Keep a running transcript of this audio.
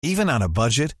Even on a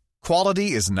budget,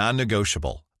 quality is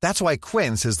non-negotiable. That's why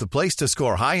Quince is the place to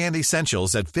score high-end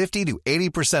essentials at 50 to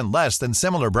 80% less than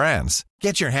similar brands.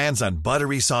 Get your hands on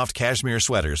buttery soft cashmere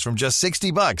sweaters from just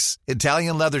 $60,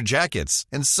 Italian leather jackets,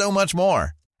 and so much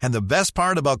more. And the best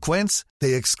part about Quince,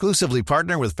 they exclusively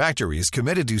partner with factories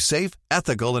committed to safe,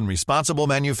 ethical, and responsible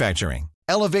manufacturing.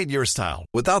 Elevate your style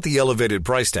without the elevated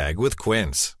price tag with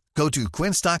Quince. Go to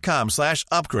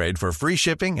quince.com/upgrade for free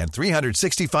shipping and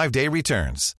 365-day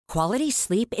returns. Quality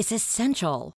sleep is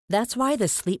essential. That's why the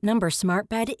Sleep Number Smart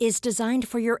Bed is designed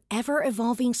for your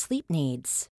ever-evolving sleep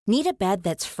needs. Need a bed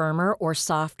that's firmer or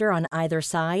softer on either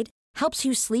side? Helps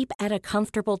you sleep at a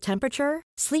comfortable temperature?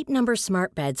 Sleep Number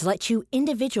Smart Beds let you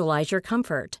individualize your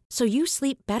comfort, so you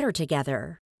sleep better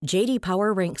together. J.D.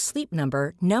 Power ranks Sleep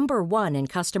Number number 1 in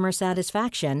customer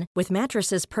satisfaction with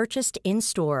mattresses purchased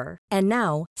in-store. And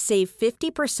now, save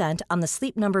 50% on the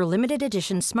Sleep Number Limited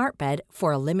Edition Smart Bed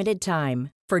for a limited time.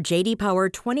 For J.D. Power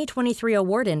 2023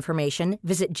 award information,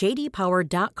 visit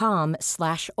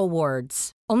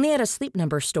jdpower.com/awards. Only at a Sleep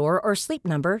Number store or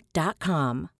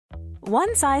sleepnumber.com.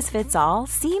 One size fits all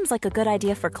seems like a good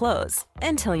idea for clothes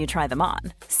until you try them on.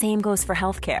 Same goes for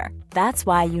healthcare. That's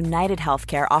why United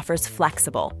Healthcare offers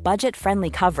flexible, budget-friendly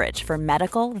coverage for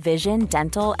medical, vision,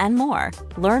 dental, and more.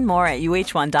 Learn more at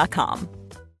uh1.com.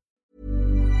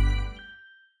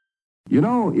 You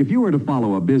know, if you were to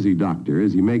follow a busy doctor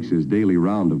as he makes his daily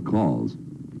round of calls,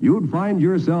 you'd find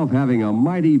yourself having a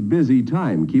mighty busy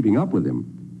time keeping up with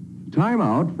him. Time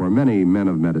out for many men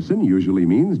of medicine usually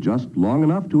means just long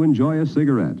enough to enjoy a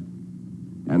cigarette.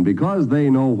 And because they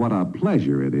know what a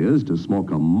pleasure it is to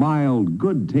smoke a mild,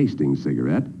 good-tasting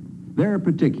cigarette, they're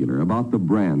particular about the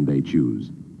brand they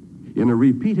choose. In a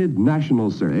repeated national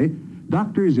survey,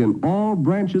 doctors in all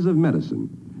branches of medicine,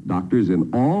 doctors in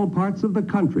all parts of the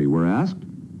country were asked,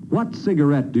 "What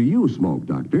cigarette do you smoke,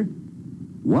 doctor?"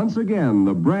 Once again,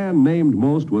 the brand named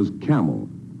most was Camel.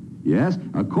 Yes,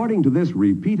 according to this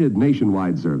repeated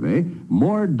nationwide survey,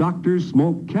 more doctors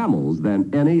smoke Camels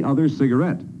than any other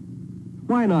cigarette.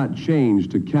 Why not change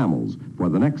to Camels for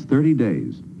the next 30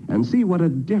 days and see what a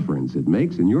difference it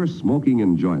makes in your smoking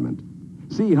enjoyment?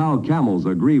 See how Camels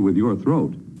agree with your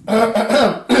throat.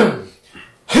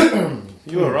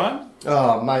 You all right?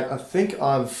 Oh, mate, I think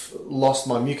I've lost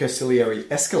my mucociliary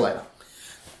escalator.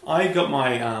 I got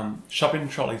my shopping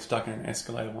trolley stuck in an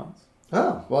escalator once.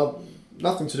 Oh, well,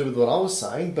 nothing to do with what I was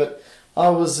saying, but I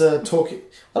was talking...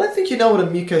 I don't think you know what a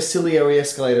mucociliary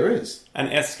escalator is. An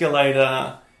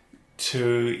escalator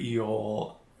to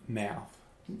your mouth.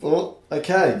 Well,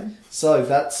 okay, so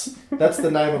that's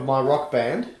the name of my rock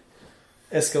band,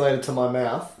 Escalator to My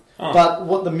Mouth. Oh. But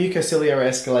what the mucociliary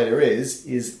escalator is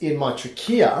in my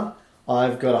trachea,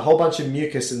 I've got a whole bunch of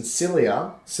mucus and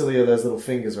cilia. Cilia are those little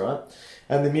fingers, right?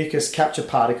 And the mucus capture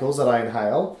particles that I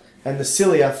inhale, and the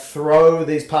cilia throw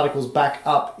these particles back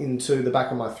up into the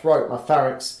back of my throat, my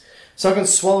pharynx, so I can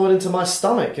swallow it into my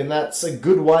stomach, and that's a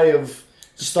good way of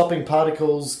stopping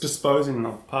particles. Disposing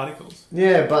of particles.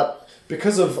 Yeah, but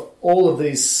because of all of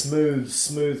these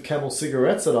smooth Camel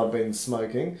cigarettes that I've been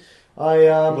smoking,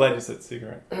 I'm glad you said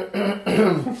cigarette.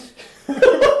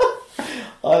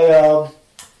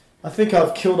 I think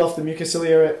I've killed off the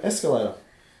mucociliary escalator.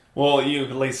 Well, you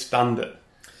at least stunned it.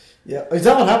 Yeah. Is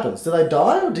that what happens? Do they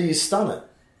die or do you stun it?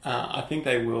 I think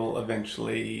they will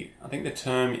eventually... I think the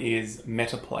term is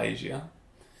metaplasia,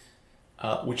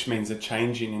 which means a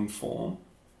changing in form.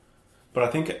 But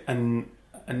I think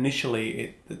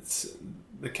initially it's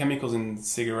the chemicals in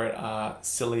cigarette are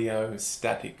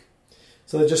ciliostatic.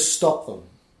 So they just stop them?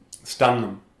 Stun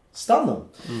them. Stun them.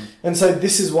 Mm. And so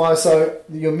this is why, so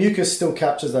your mucus still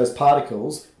captures those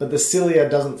particles, but the cilia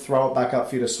doesn't throw it back up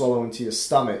for you to swallow into your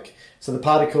stomach. So the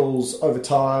particles, over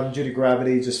time, due to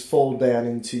gravity, just fall down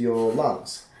into your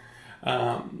lungs.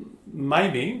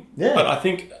 Maybe. Yeah. But I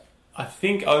think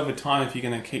over time, if you're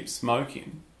going to keep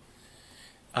smoking,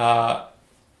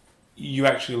 you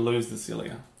actually lose the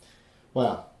cilia.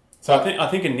 Wow. So I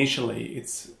think initially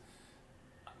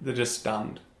they're just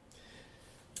stunned.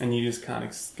 And you just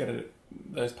can't get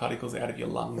those particles out of your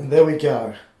lungs. And there we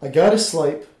go. I go to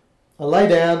sleep. I lay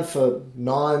down for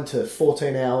 9 to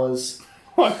 14 hours.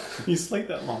 What? You sleep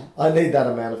that long? I need that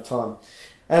amount of time.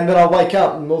 And then I wake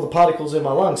up and all the particles in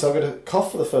my lungs. So I've got to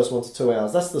cough for the first 1 to 2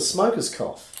 hours. That's the smoker's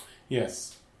cough.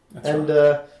 Yes. That's and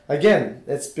right. Again,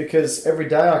 it's because every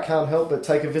day I can't help but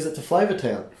take a visit to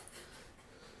Flavortown.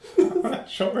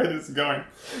 Sure where this is going.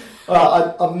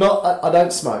 I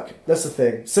don't smoke. That's the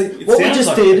thing. See,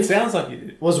 It sounds like you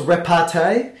did. Was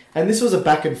repartee, and this was a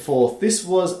back and forth. This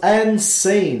was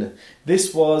scene.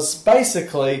 This was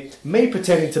basically me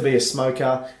pretending to be a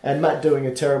smoker and Matt doing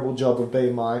a terrible job of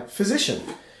being my physician.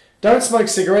 Don't smoke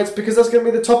cigarettes because that's going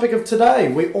to be the topic of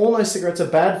today. We all know cigarettes are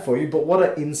bad for you, but what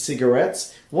are in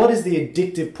cigarettes? What is the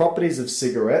addictive properties of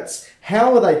cigarettes?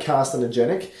 How are they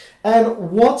carcinogenic?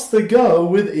 And what's the go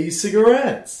with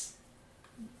e-cigarettes?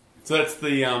 So that's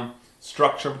the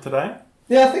structure of today?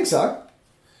 Yeah, I think so.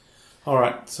 All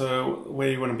right, so where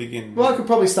do you want to begin? Well, I could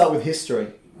probably start with history.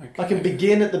 Okay. I can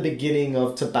begin at the beginning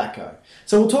of tobacco.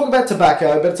 So we'll talk about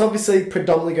tobacco, but it's obviously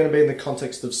predominantly going to be in the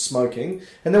context of smoking.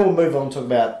 And then we'll move on and talk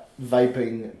about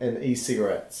vaping and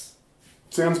e-cigarettes.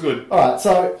 Sounds good. All right,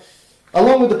 so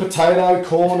along with the potato,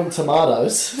 corn and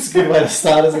tomatoes, it's a good way to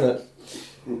start, isn't it?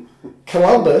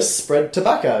 Columbus spread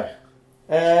tobacco.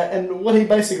 And what he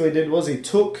basically did was he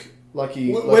took... Where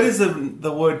does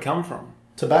the word come from?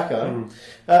 Tobacco?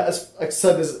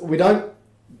 We don't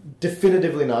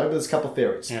definitively know, but there's a couple of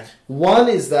theories. Yeah. One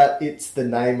is that it's the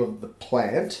name of the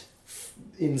plant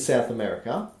in South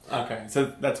America. Okay,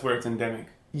 so that's where it's endemic.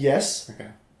 Yes. Okay.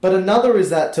 But another is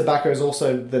that tobacco is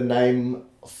also the name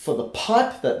for the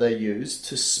pipe that they use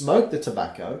to smoke the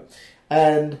tobacco.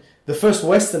 And the first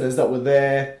Westerners that were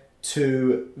there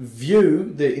to view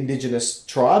the indigenous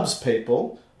tribes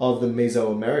people of the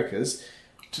Mesoamericas...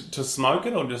 To smoke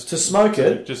it or just... To smoke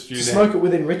it. Just to smoke it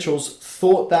within rituals,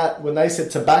 thought that when they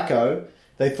said tobacco,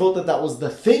 they thought that that was the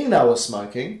thing they were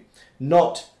smoking,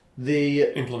 not the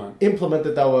implement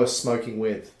that they were smoking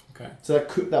with. Okay. So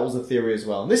that was the theory as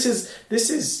well. And this is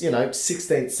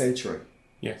 16th century.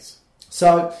 Yes.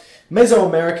 So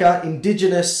Mesoamerica,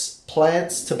 indigenous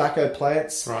plants, tobacco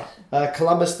plants. Right.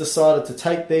 Columbus decided to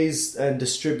take these and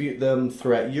distribute them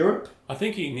throughout Europe. I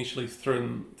think he initially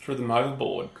threw them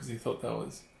overboard because he thought that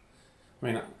was... I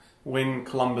mean, when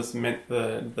Columbus met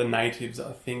the natives,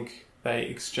 I think they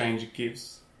exchanged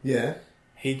gifts. Yeah.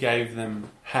 He gave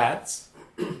them hats,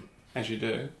 as you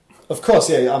do. Of course,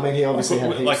 yeah. I mean, he obviously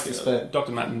had heaps to spare.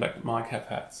 Dr. Matt and Mike have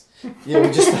hats. Yeah,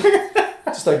 we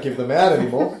just don't give them out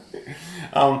anymore.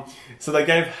 So they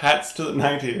gave hats to the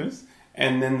natives,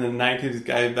 and then the natives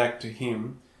gave back to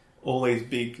him all these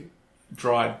big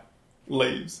dried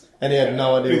leaves. And he had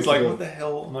no idea. He's like, what the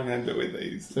hell am I going to do with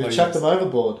these? So he chucked them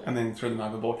overboard. And then threw them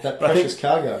overboard. That precious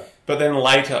cargo. But then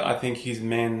later, I think his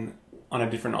men on a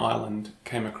different island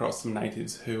came across some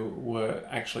natives who were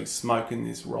actually smoking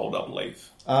this rolled up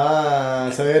leaf. Ah,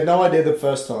 so he had no idea the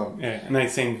first time. Yeah, and they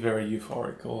seemed very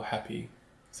euphoric or happy.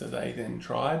 So they then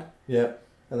tried. Yeah,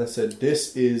 and they said,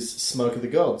 this is smoke of the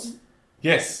gods.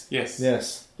 Yes.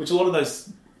 Which a lot of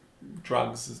those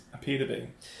drugs appear to be.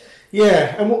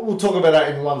 Yeah, and we'll talk about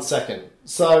that in 1 second.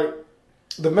 So,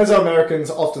 the Mesoamericans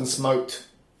often smoked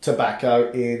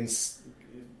tobacco in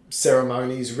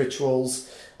ceremonies, rituals,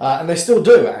 and they still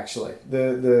do, actually,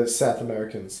 the South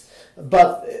Americans.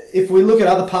 But if we look at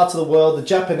other parts of the world, the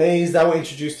Japanese, they were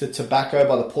introduced to tobacco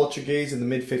by the Portuguese in the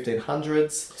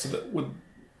mid-1500s. So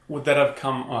would that have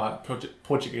come...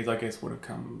 Portuguese, I guess, would have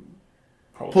come...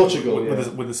 Probably Portugal,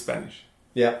 with the Spanish.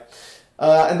 Yeah.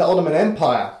 And the Ottoman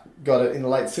Empire got it in the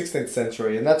late 16th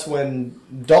century, and that's when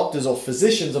doctors or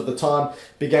physicians of the time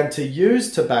began to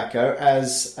use tobacco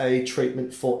as a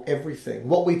treatment for everything.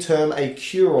 What we term a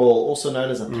cure-all, also known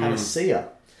as a panacea.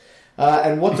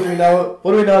 And what do we know?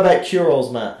 What do we know about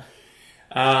cure-alls, Matt?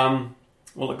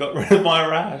 Well, it got rid of my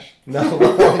rash. No,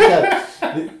 okay.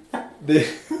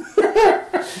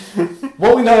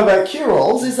 What we know about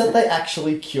cure-alls is that they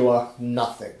actually cure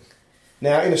nothing.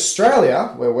 Now, in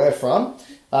Australia, where we're from,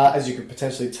 as you could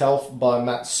potentially tell by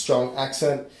Matt's strong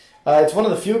accent, it's one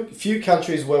of the few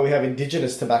countries where we have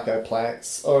indigenous tobacco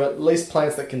plants, or at least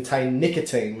plants that contain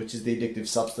nicotine, which is the addictive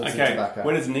substance in tobacco.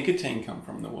 Where does nicotine come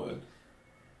from, the word?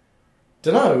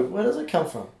 Dunno, where does it come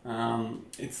from?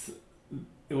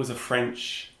 It was a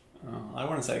French, I don't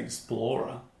want to say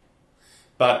explorer,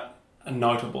 but a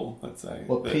notable, let's say.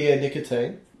 What, Pierre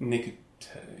Nicotine? Nicotine.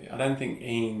 I don't think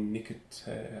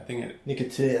Nicotine. I think it...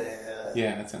 Nicotine.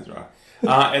 Yeah, that sounds right.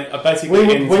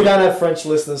 Basically, we don't have French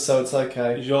listeners, so it's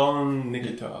okay. Jean-Pierre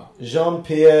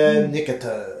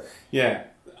Nicotine. Yeah,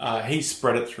 he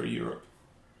spread it through Europe.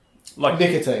 Like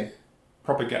nicotine.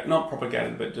 Not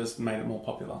propagated, but just made it more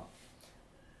popular.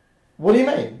 What do you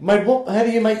mean? How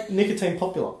do you make nicotine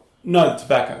popular? No,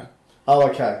 tobacco. Oh,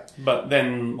 okay. But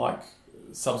then,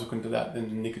 subsequent to that, then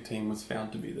the nicotine was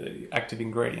found to be the active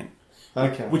ingredient.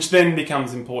 Okay. Which then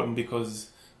becomes important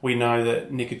because we know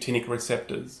that nicotinic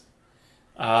receptors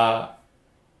are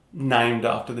named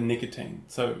after the nicotine.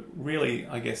 So really,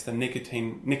 I guess the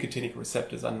nicotinic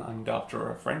receptors are named after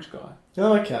a French guy.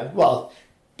 Oh, okay. Well,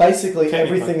 basically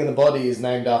everything in the body is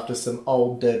named after some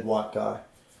old dead white guy.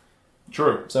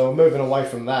 True. So we're moving away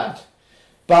from that.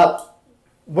 But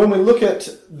when we look at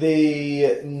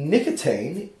the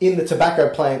nicotine in the tobacco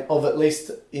plant of at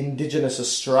least indigenous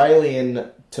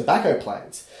Australian tobacco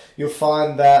plants, you'll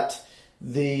find that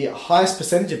the highest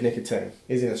percentage of nicotine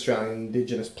is in Australian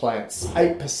indigenous plants.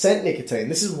 8% nicotine.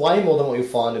 This is way more than what you'll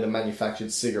find in a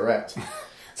manufactured cigarette.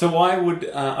 So why would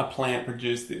a plant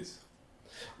produce this?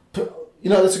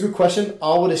 That's a good question.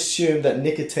 I would assume that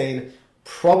nicotine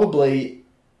probably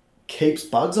keeps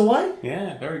bugs away.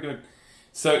 Yeah, very good.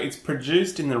 So it's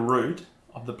produced in the root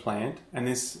of the plant, and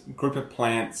this group of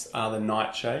plants are the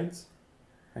nightshades.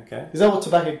 Okay. Is that what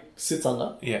tobacco sits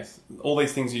under? Yes. All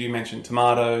these things you mentioned,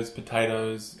 tomatoes,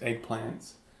 potatoes,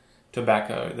 eggplants,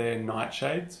 tobacco, they're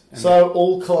nightshades. So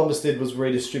all Columbus did was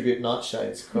redistribute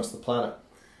nightshades across the planet?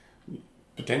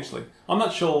 Potentially. I'm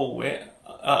not sure where.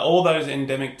 Are all those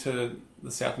endemic to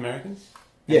the South Americans?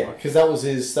 Yeah, because that was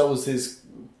his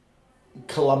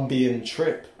Colombian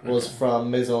trip, was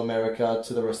from Mesoamerica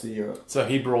to the rest of Europe. So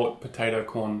he brought potato,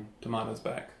 corn, tomatoes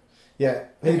back. Yeah,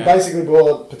 he basically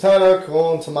brought potato,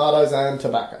 corn, tomatoes, and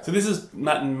tobacco. So this is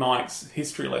Matt and Mike's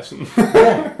history lesson.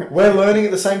 Yeah, we're learning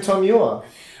at the same time you are.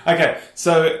 Okay,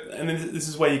 so and then this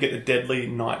is where you get the deadly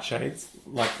nightshades,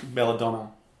 like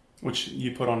belladonna, which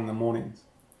you put on in the mornings.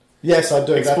 Yes, I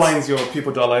do. Explains your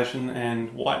pupil dilation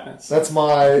and whiteness. That's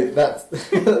my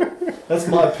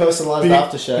personalised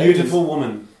aftershave. Beautiful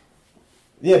woman.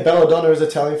 Yeah, belladonna is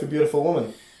Italian for beautiful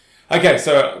woman. Okay,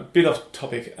 so a bit off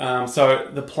topic. So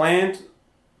the plant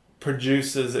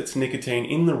produces its nicotine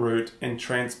in the root and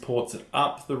transports it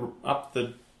up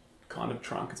the kind of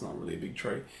trunk. It's not really a big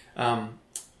tree.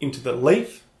 Into the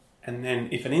leaf, and then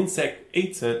if an insect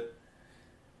eats it,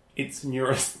 its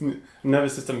nervous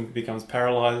system becomes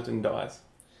paralysed and dies.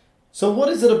 So what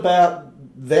is it about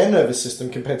their nervous system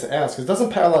compared to ours? Because it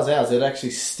doesn't paralyse ours, it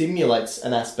actually stimulates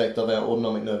an aspect of our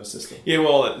autonomic nervous system. Yeah,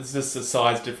 well, it's just a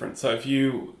size difference. So if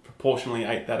you proportionally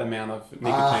ate that amount of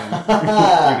nicotine, you'd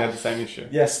have the same issue.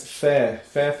 Yes, fair.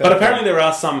 But apparently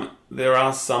there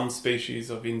are some species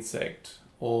of insect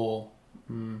or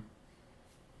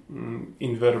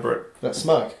invertebrate that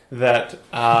smoke that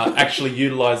actually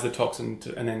utilise the toxin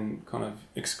and then kind of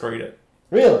excrete it.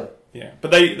 Really? Yeah,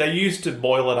 but they used to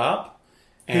boil it up.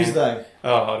 And, who's they?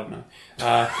 Oh, I don't know.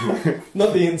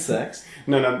 Not the insects.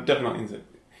 No, definitely not insects.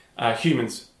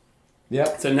 Humans.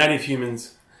 Yep. So native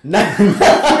humans.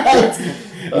 Natives.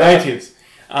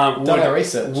 Done our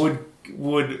research.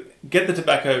 Would get the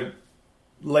tobacco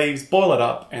leaves, boil it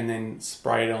up, and then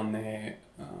spray it on their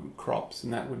crops,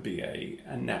 and that would be a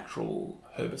natural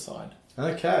herbicide.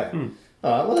 Okay. All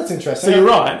right. Well, that's interesting. So you're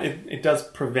right. It does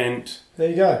prevent. There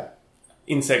you go.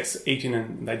 Insects eaten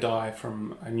and they die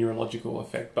from a neurological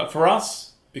effect. But for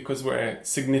us, because we're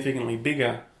significantly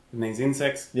bigger than these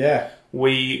insects,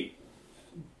 we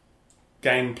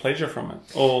gain pleasure from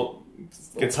it or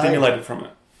get stimulated from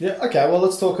it. Yeah, okay, well,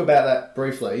 let's talk about that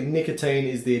briefly. Nicotine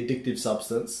is the addictive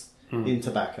substance in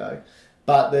tobacco,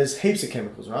 but there's heaps of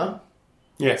chemicals, right?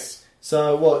 Yes.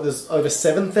 So, there's over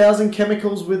 7,000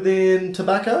 chemicals within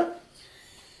tobacco?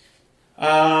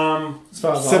 As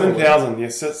far as 7,000,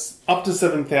 yes. It's up to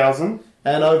 7,000.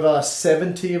 And over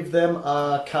 70 of them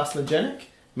are carcinogenic,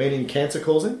 meaning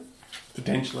cancer-causing?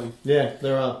 Potentially. Yeah,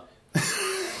 there are.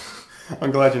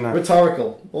 I'm glad you know.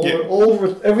 Rhetorical.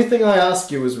 Everything I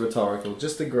ask you is rhetorical.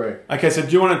 Just agree. Okay, so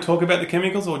do you want to talk about the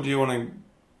chemicals, or do you want to...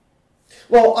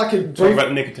 Well, I could... Talk about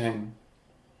the nicotine.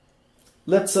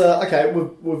 Let's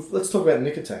let's talk about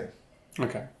nicotine.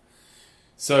 Okay.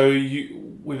 So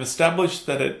we've established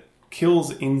that it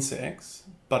kills insects,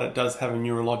 but it does have a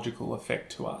neurological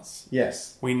effect to us.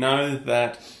 Yes. We know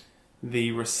that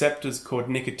the receptors called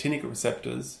nicotinic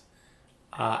receptors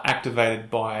are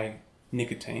activated by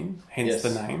nicotine, hence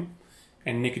the name.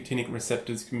 And nicotinic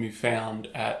receptors can be found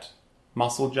at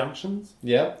muscle junctions.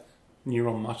 Yeah.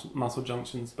 Neural muscle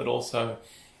junctions, but also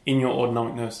in your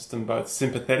autonomic nervous system, both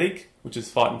sympathetic, which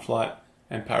is fight and flight,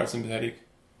 and parasympathetic,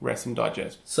 rest and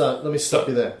digest. So, let me stop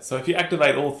you there. So if you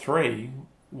activate all three,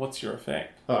 what's your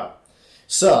effect? Alright.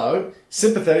 So,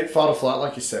 sympathetic, fight or flight,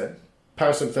 like you said,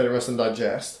 parasympathetic, rest and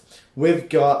digest,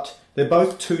 they're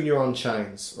both two neuron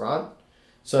chains, right?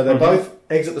 So they both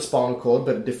exit the spinal cord,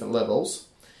 but at different levels.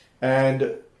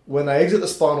 And when they exit the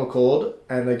spinal cord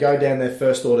and they go down their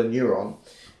first order neuron,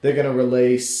 they're going to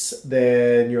release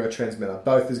their neurotransmitter.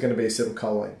 Both is going to be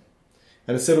acetylcholine.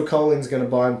 And acetylcholine is going to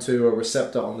bind to a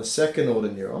receptor on the second order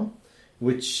neuron,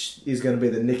 which is going to be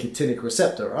the nicotinic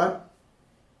receptor, right?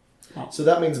 Oh. So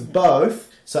that means both.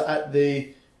 So at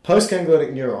the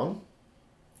postganglionic neuron,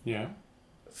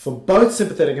 for both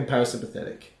sympathetic and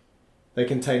parasympathetic, they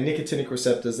contain nicotinic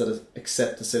receptors that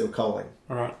accept acetylcholine.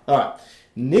 All right.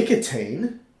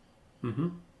 Nicotine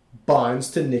binds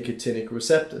to nicotinic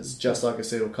receptors, just like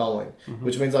acetylcholine,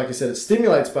 which means, like I said, it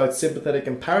stimulates both sympathetic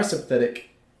and parasympathetic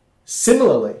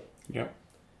similarly. Yep.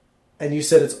 And you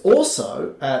said it's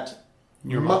also at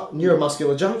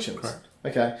neuromuscular junctions. Correct.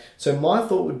 Okay, so my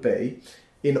thought would be,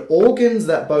 in organs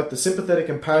that both the sympathetic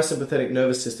and parasympathetic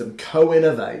nervous system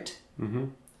co-innervate,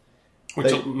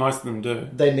 which most of them do.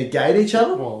 They negate each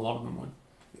other? Well, a lot of them would.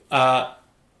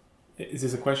 Is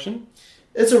this a question?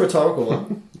 It's a rhetorical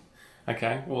one.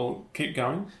 Okay, well, keep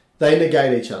going. They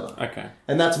negate each other. Okay.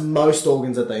 And that's most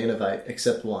organs that they innervate,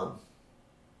 except one.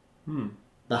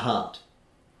 The heart.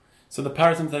 So the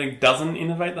parasympathetic doesn't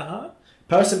innervate the heart?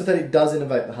 Parasympathetic does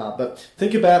innervate the heart, but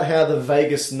think about how the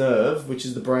vagus nerve, which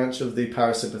is the branch of the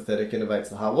parasympathetic, innervates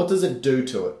the heart. What does it do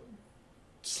to it?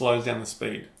 Slows down the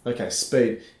speed. Okay,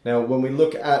 speed. Now, when we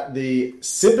look at the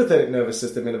sympathetic nervous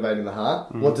system innervating the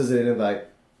heart, what does it innervate?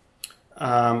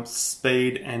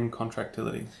 Speed and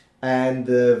contractility. And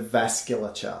the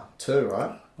vasculature too,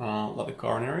 right? Like the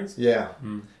coronaries? Yeah.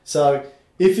 So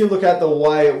if you look at the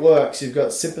way it works, you've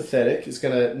got sympathetic. It's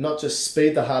going to not just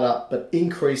speed the heart up, but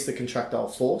increase the contractile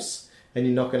force. And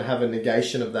you're not going to have a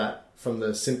negation of that from the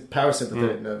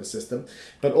parasympathetic nervous system.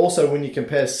 But also when you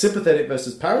compare sympathetic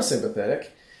versus parasympathetic,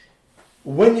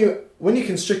 when you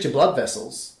constrict your blood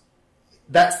vessels,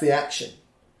 that's the action.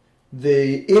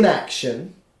 The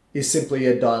inaction is simply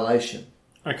a dilation.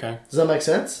 Okay. Does that make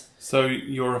sense? So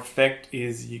your effect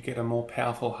is you get a more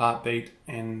powerful heartbeat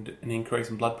and an increase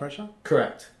in blood pressure?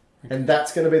 Correct. Okay. And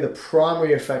that's going to be the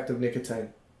primary effect of nicotine.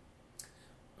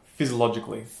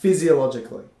 Physiologically?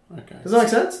 Physiologically. Okay. Does that make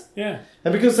sense? Yeah.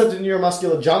 And because it's such a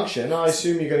neuromuscular junction, I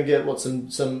assume you're going to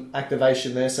get some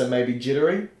activation there, so maybe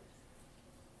jittery?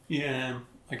 Yeah,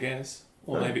 I guess.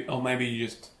 Or maybe you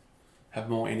just have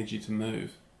more energy to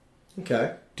move.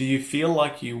 Okay. Do you feel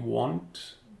like you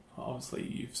want... Obviously,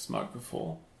 you've smoked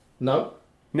before. No.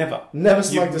 Never? Never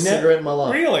smoked a cigarette in my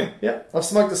life. Really? Yeah. I've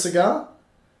smoked a cigar,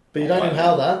 but you don't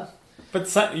inhale that.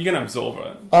 But you're going to absorb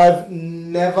it. I've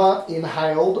never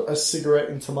inhaled a cigarette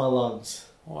into my lungs.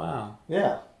 Wow.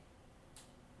 Yeah.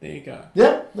 There you go.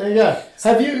 Yeah, there you go.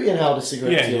 Have you inhaled a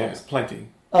cigarette into your lungs? Plenty.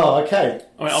 Oh, okay.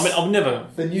 I mean, I've never...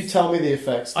 Then you tell me the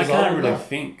effects. I can't really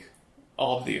think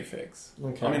of the effects.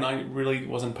 Okay. I mean, I really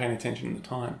wasn't paying attention at the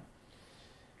time.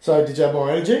 So, did you have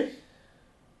more energy?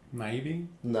 Maybe.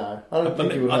 No, I don't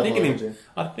think you would have more energy.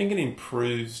 I think it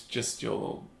improves just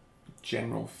your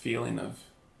general feeling of...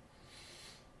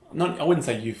 I wouldn't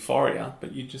say euphoria,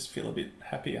 but you just feel a bit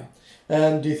happier.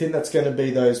 And do you think that's going to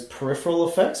be those peripheral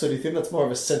effects, or do you think that's more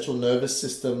of a central nervous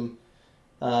system?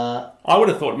 I would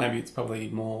have thought maybe it's probably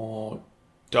more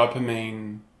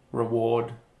dopamine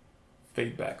reward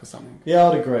feedback or something. Yeah,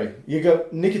 I'd agree. You've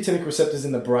got nicotinic receptors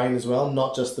in the brain as well,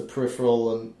 not just the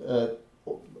peripheral and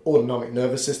autonomic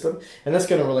nervous system. And that's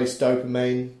going to release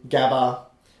dopamine, GABA,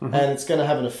 and it's going to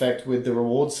have an effect with the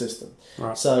reward system.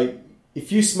 Right. So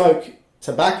if you smoke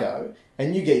tobacco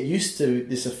and you get used to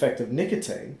this effect of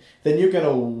nicotine, then you're going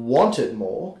to want it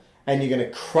more and you're going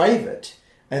to crave it.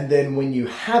 And then when you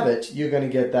have it, you're going to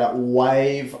get that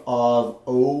wave of,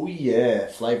 oh yeah,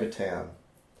 Flavor Town.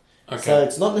 Okay. So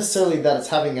it's not necessarily that it's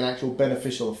having an actual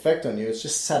beneficial effect on you, it's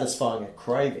just satisfying a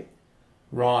craving.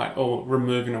 Right, or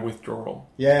removing a withdrawal.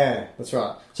 Yeah, that's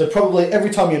right. So probably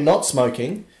every time you're not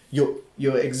smoking, you're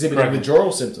exhibiting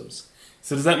withdrawal symptoms.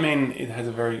 So does that mean it has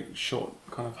a very short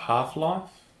kind of half-life?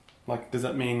 Like, does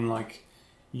that mean, like,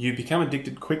 you become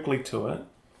addicted quickly to it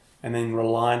and then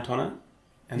reliant on it?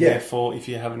 And therefore, if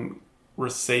you haven't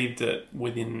received it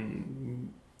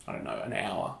within, I don't know, an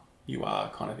hour, you are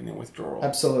kind of in a withdrawal.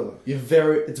 Absolutely.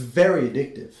 It's very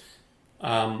addictive.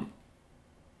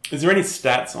 Is there any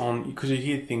stats on, because you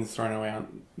hear things thrown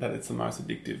around that it's the most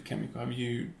addictive chemical. Have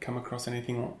you come across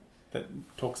anything that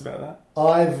talks about that?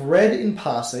 I've read in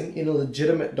passing in a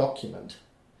legitimate document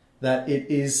that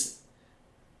it is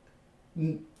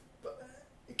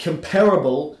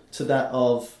comparable to that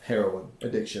of heroin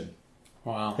addiction.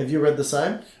 Wow. Have you read the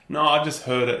same? No, I've just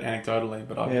heard it anecdotally,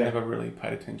 but I've never really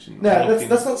paid attention. No,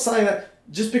 that's not saying that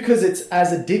just because it's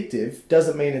as addictive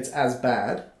doesn't mean it's as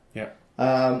bad. Yeah.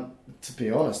 To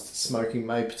be honest, smoking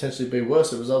may potentially be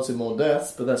worse. It results in more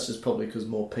deaths, but that's just probably because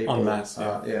more people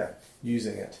are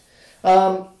using it.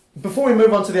 Before we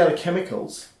move on to the other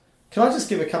chemicals, can I just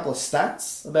give a couple of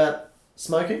stats about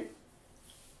smoking?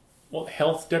 What,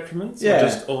 health detriments?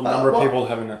 Yeah. Or the number of people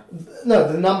having it?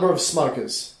 No, the number of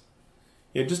smokers.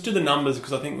 Yeah, just do the numbers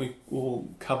because I think we will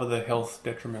cover the health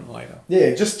detriment later.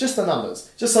 Yeah, just the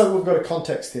numbers. Just so we've got a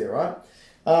context here, right?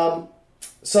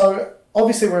 So,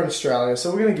 obviously we're in Australia,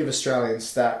 so we're going to give Australian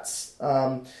stats.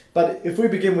 But if we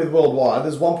begin with worldwide,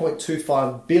 there's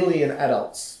 1.25 billion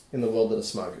adults in the world that are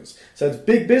smokers. So it's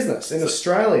big business. In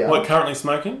Australia... What, currently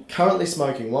smoking? Currently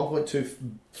smoking,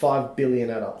 1.25 billion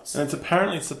adults. And it's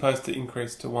apparently supposed to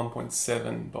increase to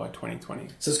 1.7 by 2020.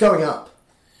 So it's going up.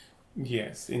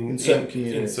 Yes, in certain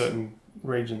communities. In certain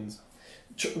regions.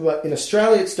 In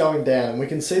Australia, it's going down, and we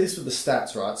can see this with the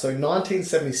stats, right? So in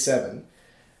 1977,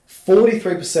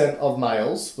 43% of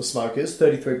males were smokers,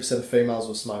 33% of females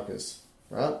were smokers,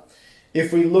 right?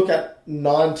 If we look at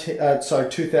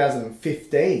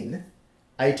 2015,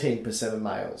 18% of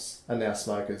males are now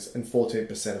smokers, and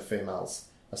 14% of females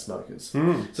are smokers.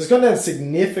 So it's gone down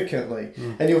significantly,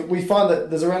 and we find that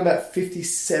there's around about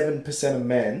 57% of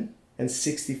men and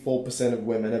 64% of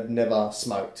women have never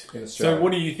smoked in Australia. So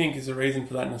what do you think is the reason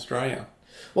for that in Australia?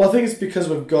 Well, I think it's because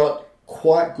we've got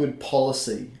quite good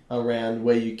policy around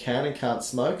where you can and can't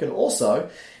smoke, and also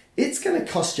it's going to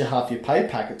cost you half your pay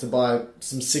packet to buy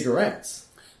some cigarettes.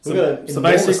 We've got an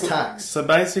enormous tax. So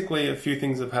basically a few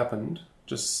things have happened,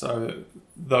 just so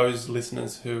those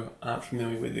listeners who aren't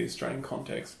familiar with the Australian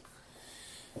context.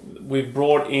 We've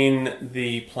brought in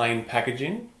the plain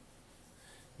packaging,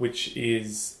 which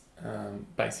is...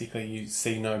 basically, you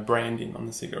see no branding on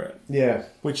the cigarette. Yeah.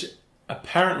 Which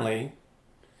apparently,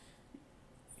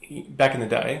 back in the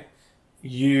day,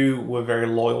 you were very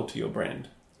loyal to your brand.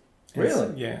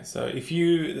 Really? Yeah. So if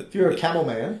you're a camel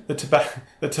man,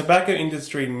 the tobacco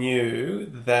industry knew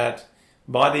that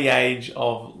by the age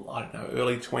of, I don't know,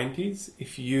 early 20s,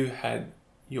 if you had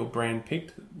your brand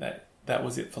picked, that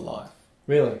was it for life.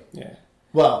 Really? Yeah.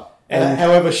 Well, and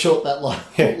however short that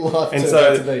life turned out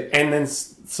to be. And then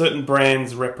certain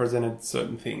brands represented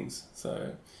certain things.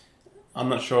 So I'm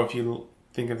not sure if you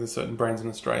think of the certain brands in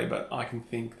Australia, but I can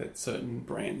think that certain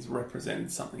brands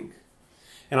represented something.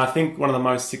 And I think one of the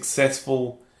most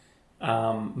successful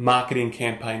marketing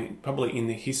campaign probably in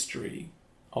the history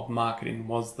of marketing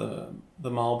was the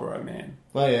Marlboro Man.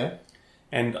 Oh, yeah.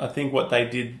 And I think what they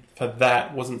did for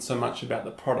that wasn't so much about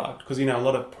the product, because, a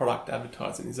lot of product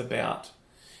advertising is about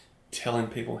telling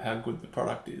people how good the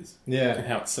product is, and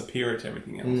how it's superior to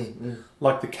everything else.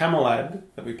 Like the Camel ad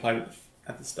that we played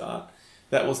at the start,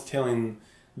 that was telling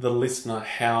the listener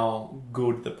how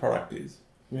good the product is.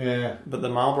 Yeah. But the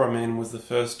Marlboro Man was the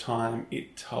first time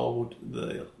it told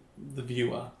the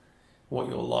viewer what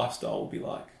your lifestyle will be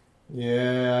like.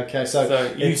 Yeah, okay.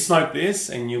 So you smoke this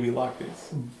and you'll be like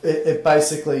this. It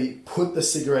basically put the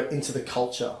cigarette into the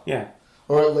culture. Yeah.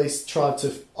 Or at least tried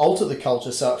to alter the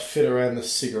culture so it fit around the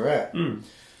cigarette.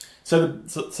 So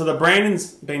the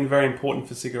branding's been very important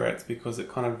for cigarettes because it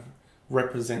kind of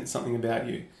represents something about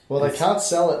you. Well, they can't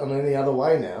sell it on any other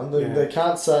way now. They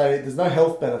can't say there's no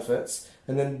health benefits,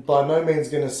 and then by no means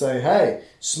going to say, hey,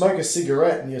 smoke a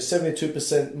cigarette and you're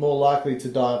 72% more likely to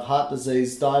die of heart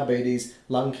disease, diabetes,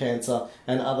 lung cancer,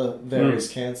 and other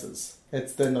various cancers.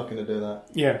 They're not going to do that.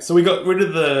 Yeah, so we got rid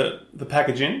of the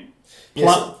packaging.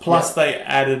 Plus they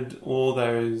added all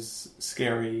those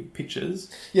scary pictures.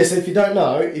 Yeah, so if you don't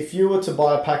know, if you were to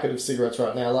buy a packet of cigarettes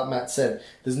right now, like Matt said,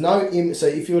 there's no... So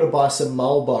if you were to buy some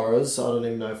Marlboros, I don't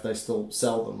even know if they still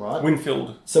sell them, right?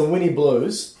 Winfield. Some Winnie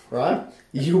Blues, right?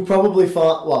 You'll probably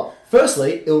find... Well,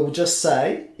 firstly, it will just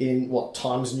say in,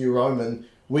 Times New Roman,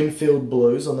 Winfield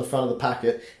Blues on the front of the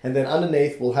packet, and then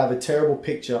underneath we'll have a terrible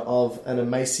picture of an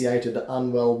emaciated,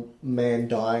 unwell man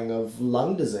dying of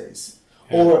lung disease.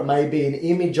 Yeah. Or it may be an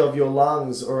image of your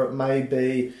lungs, or it may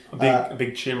be... A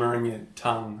big tumour in your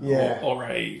tongue. Yeah. Or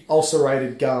a...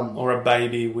 ulcerated gum. Or a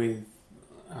baby with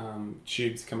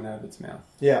tubes coming out of its mouth.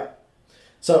 Yeah.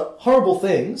 So, horrible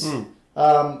things.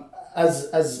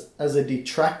 As a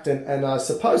detract, and I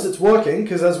suppose it's working,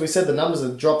 because as we said, the numbers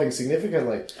are dropping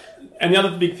significantly. And the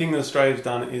other big thing that Australia's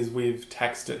done is we've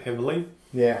taxed it heavily.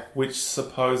 Yeah. Which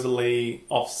supposedly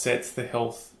offsets the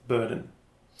health burden.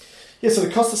 Yeah, so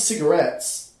the cost of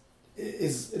cigarettes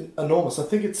is enormous. I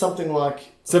think it's something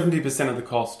like... 70% of the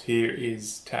cost here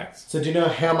is taxed. So do you know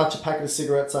how much a packet of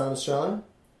cigarettes are in Australia?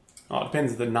 Oh, it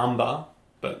depends on the number,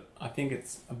 but I think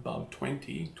it's above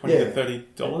 $20 to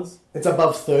 $30. It's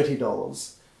above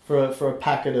 $30 for a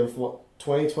packet of,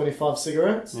 25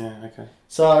 cigarettes? Yeah, okay.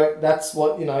 So that's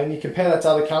what, and you compare that to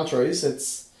other countries,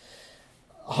 it's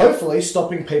hopefully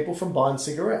stopping people from buying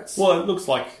cigarettes. Well, it looks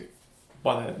like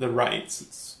by the rates,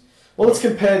 it's... Well, let's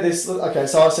compare this. Okay,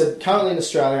 so I said currently in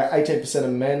Australia, 18% of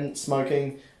men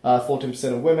smoking,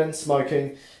 14% of women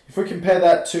smoking. If we compare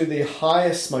that to the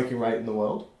highest smoking rate in the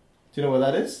world, do you know where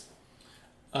that is?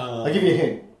 I'll give you a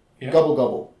hint. Yeah. Gobble,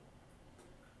 gobble.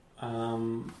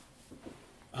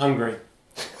 Hungary.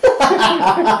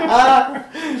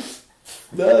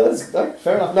 No,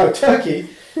 fair enough. No, Turkey.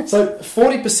 So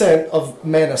 40% of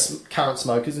men are current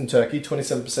smokers in Turkey,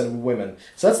 27% of women.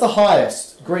 So that's the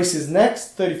highest. Greece is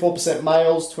next, 34%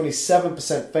 males,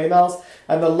 27% females.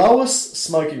 And the lowest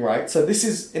smoking rate, so this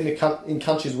is in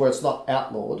countries where it's not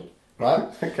outlawed, right?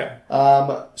 Okay.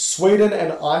 Sweden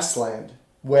and Iceland,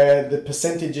 where the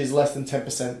percentage is less than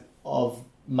 10% of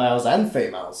males and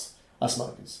females are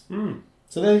smokers.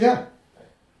 So there you go.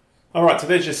 All right, so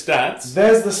there's your stats.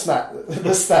 There's the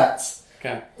stats.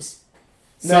 Okay.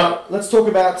 Now, let's talk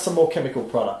about some more chemical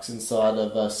products inside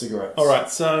of cigarettes. All right,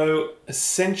 so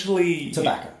essentially...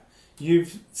 Tobacco.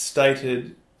 You've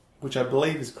stated, which I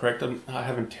believe is correct, I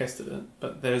haven't tested it,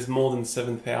 but there's more than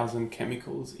 7,000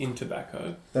 chemicals in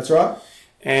tobacco. That's right.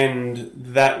 And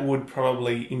that would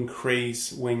probably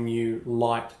increase when you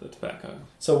light the tobacco.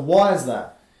 So why is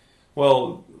that?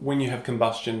 Well, when you have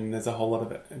combustion, there's a whole lot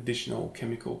of additional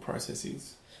chemical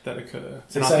processes that occur.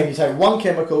 So saying you take one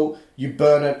chemical, you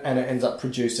burn it, and it ends up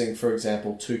producing, for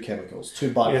example, two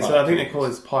byproducts. Yeah, so I think they call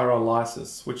it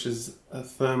pyrolysis, which is a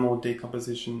thermal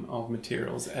decomposition of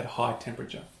materials at high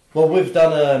temperature. Well, we've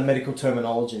done a medical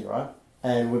terminology, right?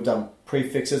 And we've done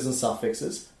prefixes and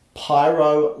suffixes.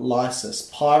 Pyrolysis.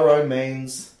 Pyro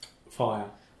means... Fire.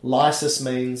 Lysis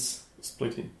means...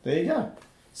 Splitting. There you go.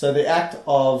 So the act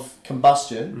of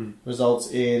combustion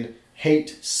results in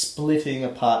heat splitting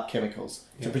apart chemicals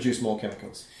to produce more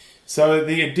chemicals. So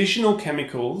the additional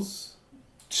chemicals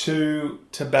to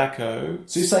tobacco...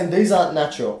 So you're saying these aren't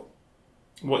natural?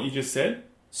 What you just said?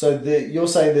 So you're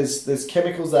saying there's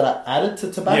chemicals that are added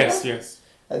to tobacco? Yes.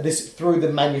 This through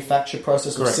the manufacture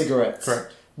process of cigarettes?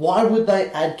 Correct. Why would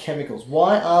they add chemicals?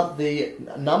 Why aren't the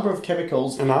number of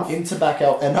chemicals in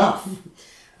tobacco enough?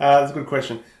 That's a good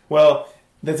question. Well...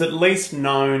 There's at least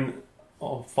known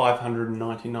of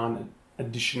 599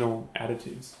 additional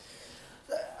additives.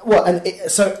 Well, and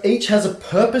so each has a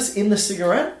purpose in the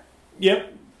cigarette?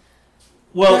 Yep.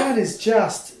 Well, that is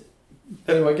just...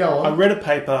 Anyway, go on. I read a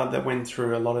paper that went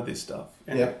through a lot of this stuff,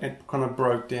 and it kind of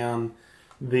broke down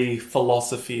the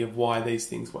philosophy of why these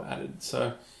things were added.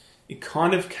 So it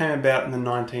kind of came about in the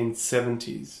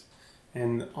 1970s,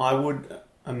 and I would...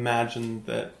 imagine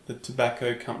that the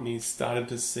tobacco companies started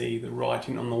to see the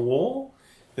writing on the wall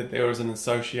that there was an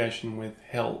association with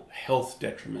health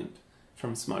detriment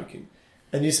from smoking.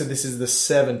 And you said this is the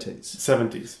 70s.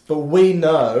 70s. But we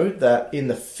know that in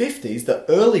the 50s, the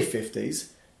early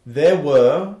 50s, there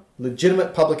were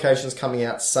legitimate publications coming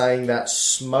out saying that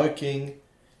smoking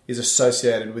is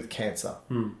associated with cancer.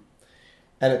 And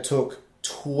it took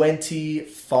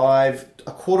a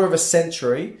quarter of a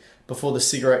century before the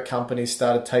cigarette companies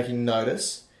started taking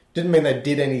notice. Didn't mean they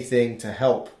did anything to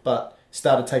help, but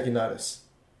started taking notice.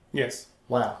 Yes.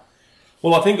 Wow.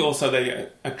 Well, I think also they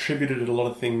attributed a lot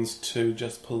of things to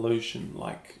just pollution,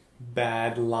 like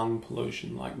bad lung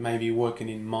pollution, like maybe working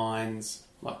in mines,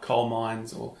 like coal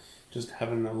mines, or just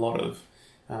having a lot of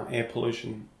air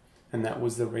pollution. And that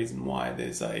was the reason why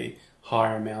there's a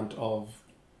higher amount of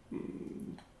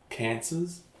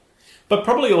cancers. But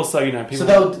probably also, people... So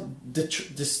they were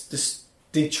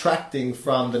detracting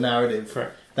from the narrative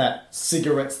that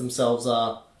cigarettes themselves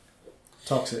are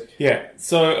toxic. Yeah.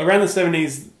 So around the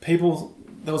 70s,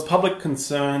 there was public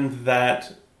concern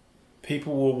that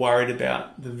people were worried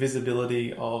about the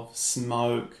visibility of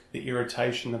smoke, the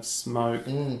irritation of smoke,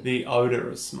 the odour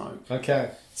of smoke.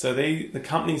 Okay. So the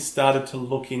companies started to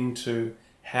look into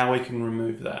how we can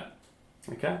remove that.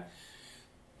 Okay?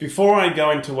 Before I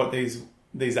go into what these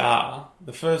are,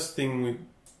 the first thing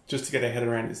just to get our head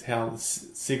around is how the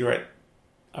cigarette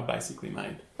are basically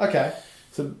made. Okay.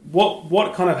 So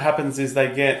what kind of happens is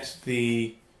they get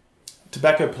the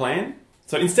tobacco plant.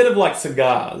 So instead of like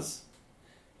cigars,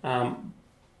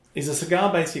 is a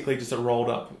cigar basically just a rolled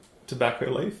up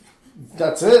tobacco leaf?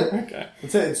 That's it. Okay.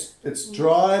 That's it. It's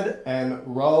dried and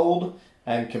rolled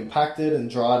and compacted and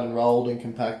dried and rolled and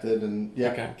compacted and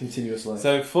continuously.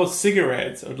 So for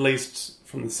cigarettes, at least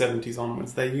from the 70s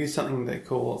onwards, they use something they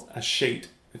call a sheet,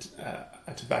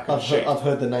 a tobacco sheet. I've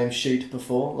heard the name sheet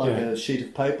before, like a sheet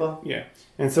of paper. Yeah,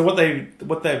 and so what they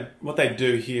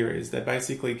do here is they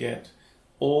basically get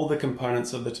all the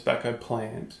components of the tobacco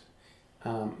plant,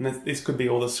 and this could be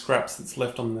all the scraps that's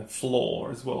left on the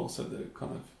floor as well. So the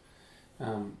kind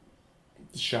of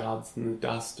the shards and the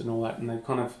dust and all that, and they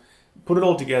kind of put it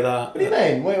all together. What do you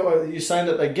mean? You're saying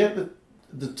that they get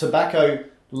the tobacco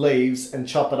leaves and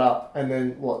chop it up, and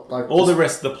then what? Like all the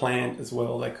rest of the plant as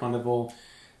well. They kind of all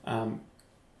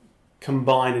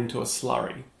combine into a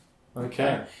slurry.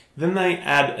 Okay. Then they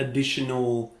add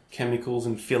additional chemicals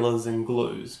and fillers and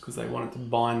glues because they want it to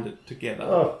bind it together.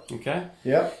 Oh. Okay.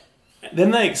 Yeah.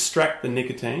 Then they extract the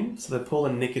nicotine, so they pull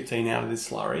the nicotine out of this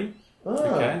slurry,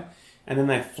 okay, and then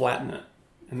they flatten it,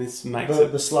 and this makes the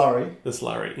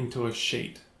slurry into a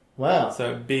sheet. Wow!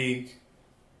 So big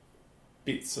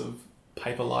bits of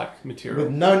paper-like material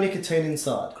with no nicotine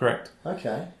inside. Correct.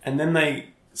 Okay. And then they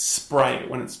spray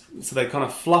it so they kind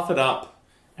of fluff it up,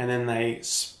 and then they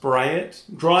spray it,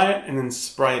 dry it, and then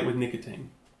spray it with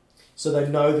nicotine. So they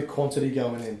know the quantity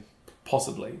going in.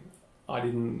 Possibly. I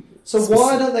didn't... So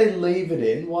why don't they leave it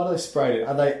in? Why do they spray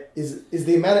it? Is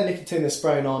the amount of nicotine they're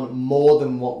spraying on more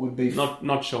than what would be...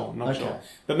 Not sure.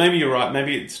 But maybe you're right.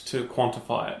 Maybe it's to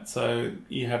quantify it. So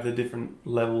you have the different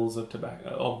levels of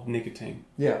nicotine.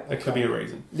 Yeah. That could be a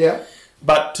reason. Yeah.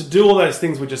 But to do all those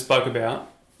things we just spoke about,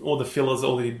 all the fillers,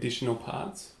 all the additional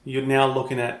parts, you're now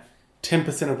looking at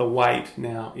 10% of the weight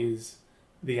now is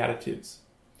the additives.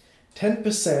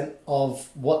 10% of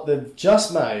what they've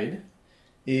just made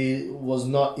was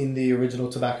not in the original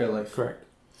tobacco leaf. Correct.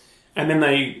 And then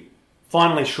they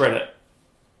finally shred it.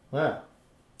 Wow.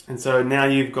 And so now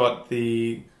you've got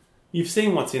you've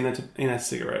seen what's in a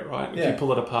cigarette, right? Yeah. If you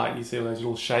pull it apart, you see all those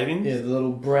little shavings. Yeah, the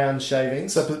little brown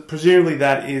shavings. So presumably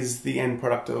that is the end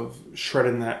product of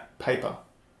shredding that paper.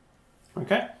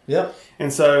 Okay? Yep.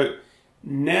 And so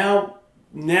now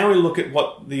we look at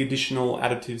what the additional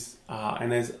additives are,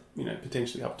 and there's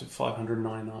potentially up to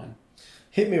 599.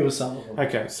 Hit me with some of them.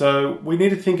 Okay, so we need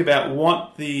to think about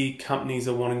what the companies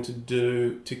are wanting to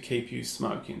do to keep you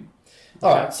smoking. Okay?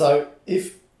 All right, so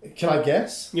can I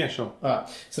guess? Yeah, sure. All right,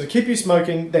 so to keep you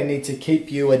smoking, they need to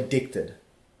keep you addicted.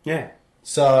 Yeah.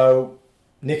 So,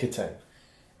 nicotine.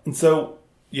 And so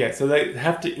they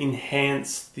have to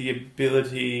enhance the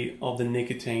ability of the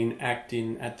nicotine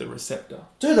acting at the receptor.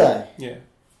 Do they? Yeah.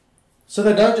 So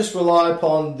they don't just rely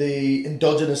upon the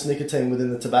endogenous nicotine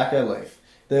within the tobacco leaf.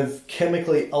 They've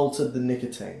chemically altered the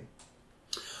nicotine.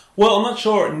 Well, I'm not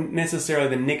sure necessarily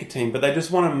the nicotine, but they just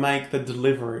want to make the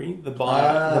delivery, the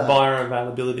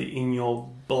bioavailability in your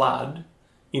blood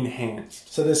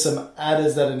enhanced. So there's some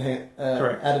adders that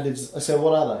Correct. Additives. So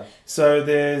what are they? So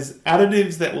there's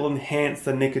additives that will enhance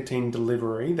the nicotine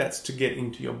delivery. That's to get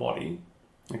into your body.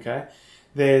 Okay.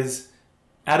 There's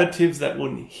additives that will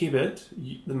inhibit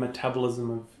the metabolism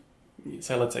of,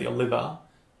 let's say your liver,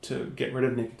 to get rid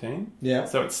of nicotine. Yeah.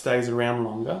 So it stays around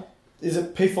longer. Is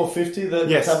it P450 that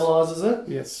Yes. metabolises it?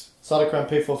 Yes. Cytochrome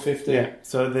P450. Yeah.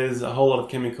 So there's a whole lot of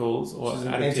chemicals or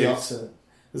additives. Antioxidant.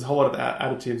 There's a whole lot of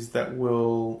additives that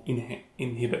will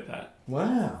inhibit that.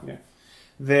 Wow. Yeah.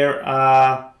 There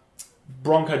are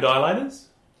bronchodilators.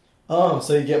 Oh,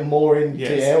 so you get more into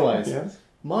your airways. Yes.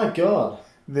 My God.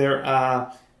 There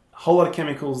are a whole lot of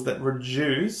chemicals that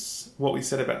reduce what we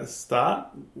said about the start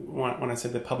when I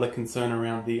said the public concern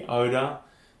around the odour,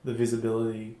 the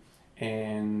visibility,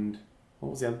 and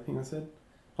what was the other thing I said?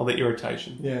 Oh, the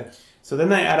irritation. Yeah. So then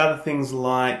they add other things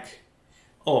like,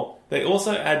 they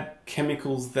also add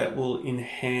chemicals that will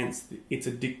enhance its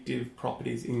addictive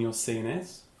properties in your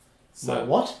CNS. So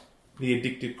what? The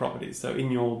addictive properties. So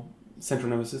in your central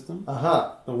nervous system,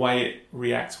 the way it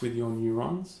reacts with your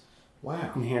neurons.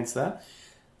 Wow. Enhance that.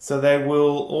 So they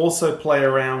will also play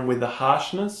around with the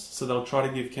harshness. So they'll try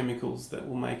to give chemicals that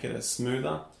will make it a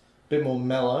smoother. Bit more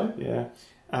mellow. Yeah.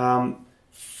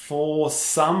 For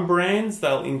some brands,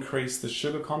 they'll increase the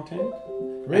sugar content.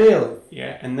 Really?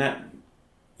 Yeah, and that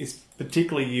is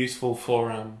particularly useful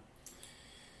for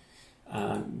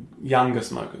younger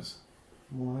smokers.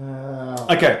 Wow.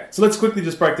 Okay, so let's quickly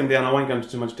just break them down. I won't go into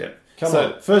too much depth. Come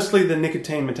on. Firstly, the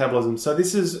nicotine metabolism. So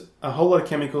this is a whole lot of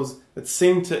chemicals that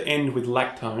seem to end with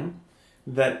lactone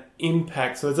that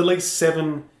impact. So there's at least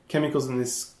 7 chemicals in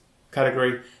this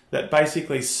category that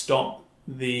basically stop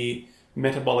the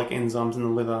metabolic enzymes in the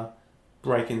liver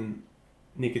breaking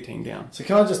nicotine down. So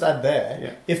can I just add there,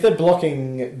 Yeah. if they're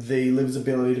blocking the liver's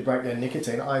ability to break down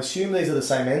nicotine, I assume these are the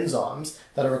same enzymes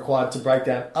that are required to break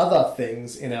down other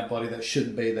things in our body that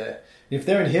shouldn't be there. If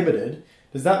they're inhibited,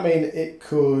 does that mean it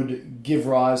could give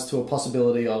rise to a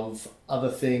possibility of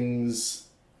other things?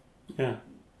 Yeah,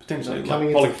 potentially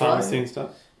coming like into play? polypharmacy and stuff.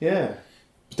 Yeah.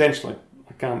 Potentially.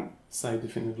 I can't say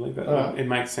definitively, but Right. it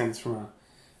makes sense from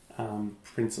a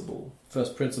principle.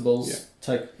 First principles.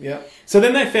 Yeah. So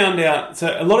then they found out,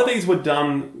 so a lot of these were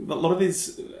done, a lot of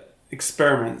these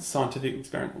experiments, scientific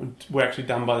experiments, were actually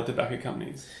done by the tobacco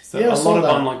companies. So Yeah, I a saw lot of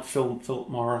that. them, like Philip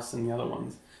Morris and the other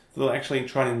ones, so they'll actually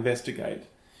try to investigate.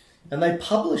 And they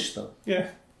publish them. Yeah.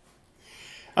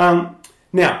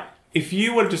 Now, if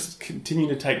you were to just continue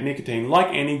to take nicotine, like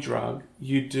any drug,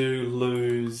 you do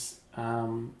lose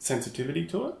sensitivity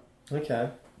to it. Okay.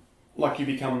 Like you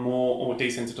become more, or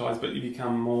desensitized, but you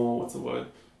become more, what's the word?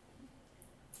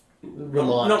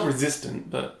 Reliant. Not resistant,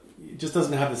 but it just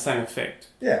doesn't have the same effect.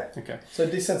 Yeah. Okay. So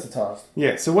desensitized.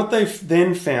 Yeah. So what they've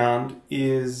then found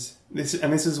is this,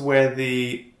 and this is where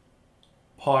the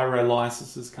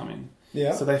pyrolysis come in.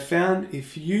 Yeah. So they found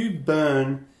if you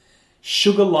burn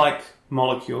sugar-like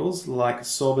molecules like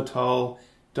sorbitol,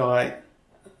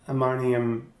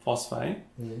 diammonium phosphate,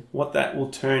 what that will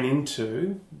turn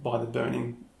into by the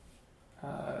burning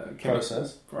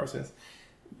process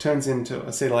turns into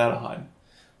acetaldehyde.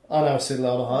 I know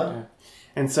acetaldehyde. Yeah.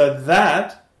 And so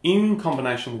that, in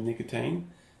combination with nicotine,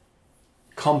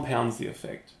 compounds the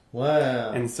effect.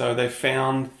 Wow. And so they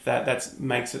found that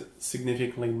makes it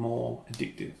significantly more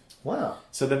addictive. Wow.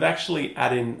 So they've actually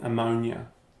added ammonia.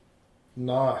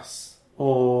 Nice.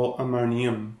 Or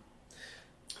ammonium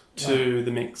to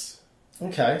the mix.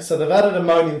 Okay, so they've added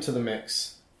ammonium to the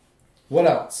mix. What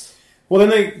else? Well,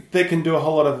 then they can do a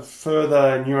whole lot of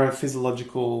further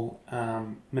neurophysiological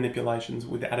manipulations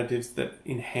with additives that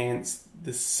enhance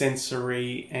the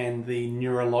sensory and the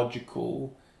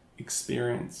neurological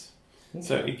experience. Okay.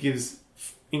 So it gives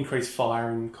increased fire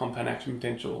and compound action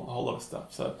potential, a whole lot of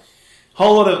stuff. So a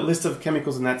whole lot of list of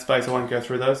chemicals in that space. I won't go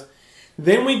through those.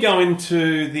 Then we go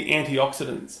into the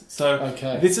antioxidants. So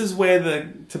This is where the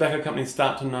tobacco companies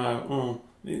start to know,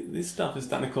 this stuff is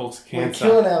starting to cause cancer.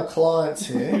 We're killing our clients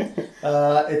here.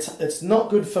 It's not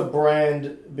good for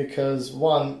brand because,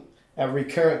 one, our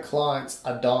recurrent clients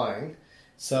are dying.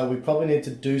 So we probably need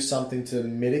to do something to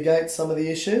mitigate some of the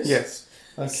issues. Yes.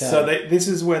 Okay. So this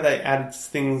is where they add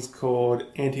things called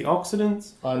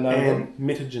antioxidants and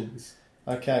mitogens.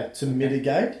 Okay, to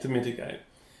mitigate? To mitigate.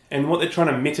 And what they're trying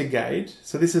to mitigate,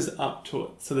 so this is up to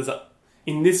it. So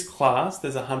in this class,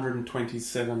 there's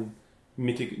 127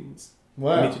 mitigants.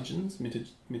 Wow. Mitigants.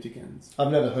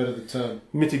 I've never heard of the term.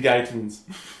 Mitigatants.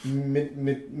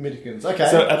 Mitigants. Okay.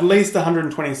 So at least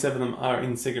 127 of them are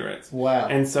in cigarettes. Wow.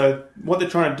 And so what they're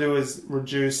trying to do is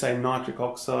reduce, say, nitric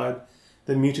oxide,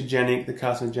 the mutagenic, the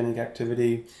carcinogenic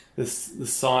activity, the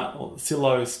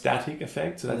psilostatic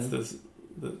effect. So that's the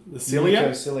cilia,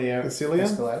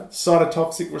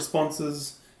 cytotoxic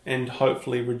responses, and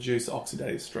hopefully reduce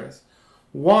oxidative stress,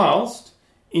 whilst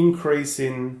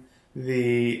increasing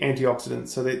the antioxidants.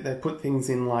 So they put things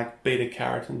in like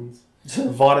beta-carotenes,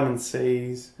 vitamin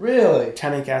C's, really,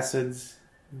 tannic acids,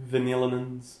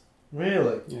 vanillinins.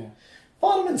 Really? Yeah.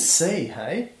 Vitamin C,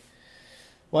 hey?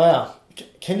 Wow.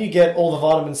 Can you get all the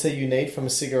vitamin C you need from a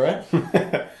cigarette?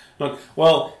 Look,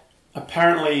 well,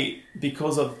 apparently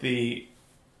because of the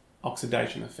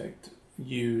oxidation effect,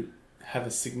 you have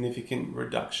a significant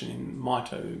reduction in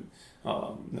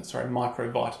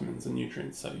microvitamins and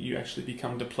nutrients, so you actually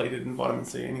become depleted in vitamin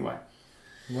C anyway.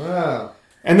 Wow.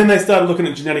 And then they started looking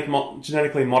at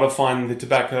genetically modifying the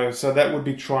tobacco, so that would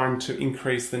be trying to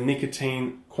increase the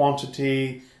nicotine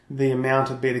quantity, the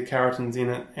amount of beta-carotenes in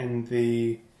it, and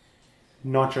the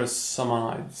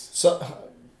nitrosamides. So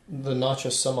the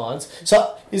nitrosamides.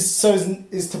 So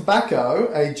is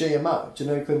tobacco a GMO,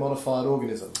 genetically modified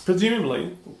organism?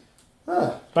 Presumably.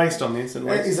 Based on this, at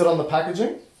least. Is it on the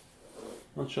packaging?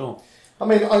 Not sure. I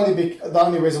mean, the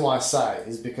only reason why I say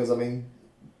is because,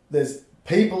 there's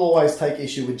people always take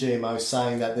issue with GMOs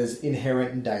saying that there's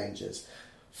inherent dangers.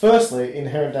 Firstly,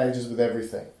 inherent dangers with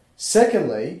everything.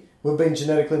 Secondly, we've been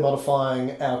genetically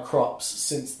modifying our crops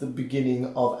since the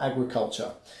beginning of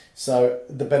agriculture. So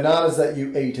the bananas that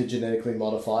you eat are genetically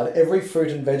modified. Every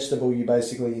fruit and vegetable you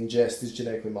basically ingest is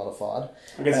genetically modified.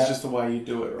 I guess it's just the way you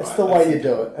do it, right? It's the way you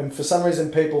do it. And for some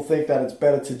reason people think that it's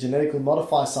better to genetically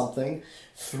modify something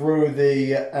through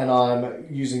and I'm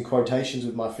using quotations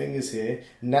with my fingers here,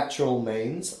 natural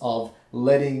means of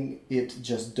letting it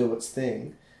just do its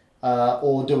thing,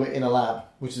 or do it in a lab,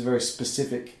 which is very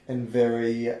specific and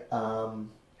very...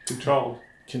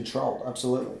 Controlled,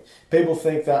 absolutely. People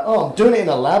think that, I'm doing it in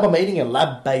a lab, I'm eating a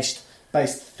lab-based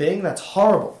thing, that's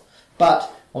horrible.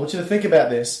 But I want you to think about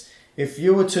this. If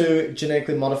you were to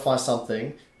genetically modify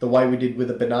something, the way we did with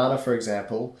a banana, for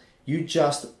example, you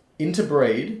just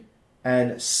interbreed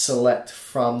and select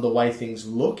from the way things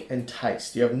look and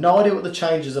taste. You have no idea what the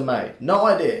changes are made. No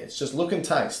idea. It's just look and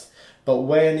taste. But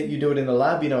when you do it in a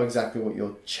lab, you know exactly what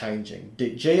you're changing.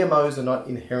 GMOs are not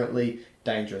inherently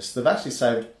dangerous. They've actually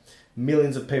saved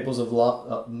millions of people's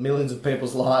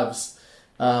lives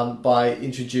by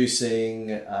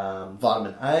introducing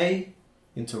vitamin A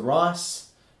into rice.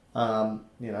 So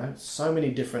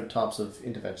many different types of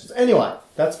interventions. Anyway,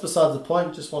 that's besides the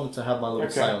point. Just wanted to have my little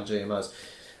say on GMOs.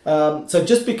 So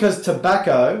just because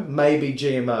tobacco may be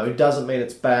GMO doesn't mean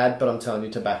it's bad, but I'm telling you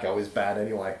tobacco is bad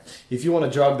anyway. If you want a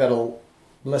drug that'll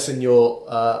lessen your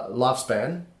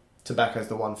lifespan, tobacco's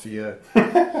the one for you.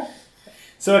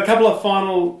 So a couple of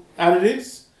final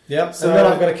additives. Yep. So and then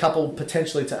I've got a couple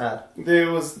potentially to add. There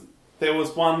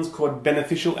was ones called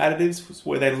beneficial additives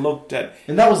where they looked at...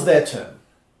 And that was their term.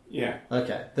 Yeah.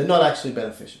 Okay. They're not actually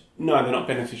beneficial. No, they're not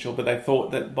beneficial, but they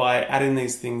thought that by adding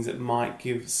these things, it might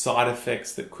give side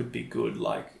effects that could be good,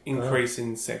 like increase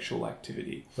in sexual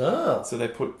activity. Oh. So they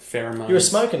put pheromones... You're a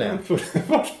smoker now. Put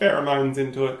pheromones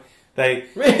into it. They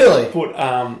really put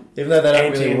even though they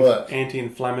don't really work.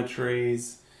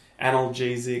 Anti-inflammatories,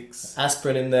 analgesics,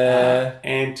 aspirin in there,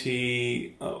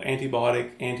 antibiotic,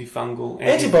 antifungal,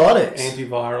 antibiotics,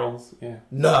 antivirals. Yeah.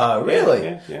 No,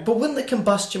 really. Yeah. But wouldn't the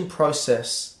combustion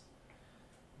process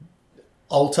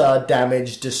alter,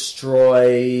 damage,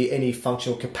 destroy any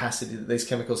functional capacity that these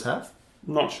chemicals have?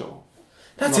 Not sure.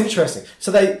 That's interesting.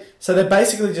 So they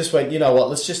basically just went, you know what,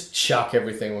 let's just chuck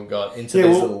everything we've got into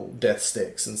these little death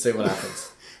sticks and see what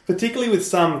happens. Particularly with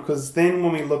some, because then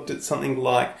when we looked at something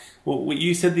like, well,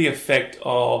 you said the effect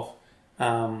of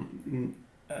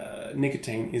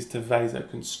nicotine is to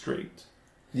vasoconstrict.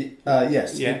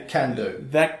 Yes, it can do.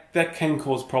 That can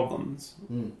cause problems.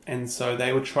 And so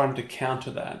they were trying to counter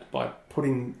that by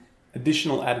putting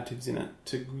additional additives in it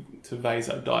to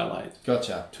vasodilate.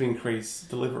 Gotcha. To increase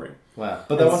delivery. Wow.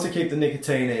 But they want to keep the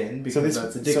nicotine in because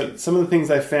that's addictive. So some of the things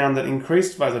they found that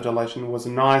increased vasodilation was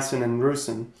niacin and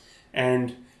reucin,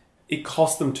 and it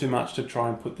cost them too much to try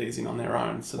and put these in on their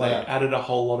own. So they added a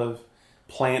whole lot of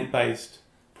plant-based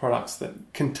products that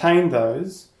contain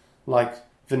those, like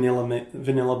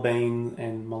vanilla bean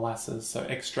and molasses, so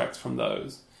extracts from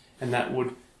those, and that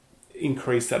would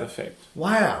increase that effect.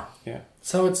 Wow. Yeah.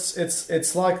 So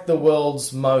it's like the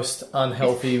world's most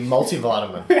unhealthy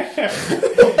multivitamin.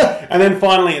 And then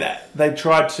finally, they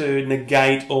tried to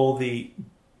negate all the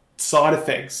side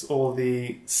effects or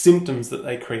the symptoms that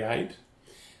they create,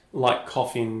 like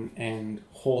coughing and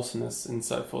hoarseness and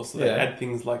so forth. So they add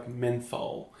things like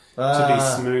menthol to be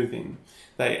smoothing.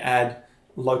 They add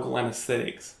local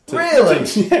anaesthetics.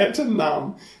 To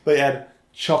numb. They add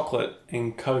chocolate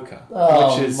and coca,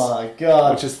 my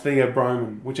God, which is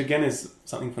theobromine, which again is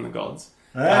something from the gods.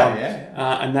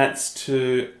 And that's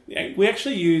we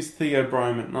actually use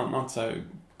theobromine, not so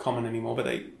common anymore, but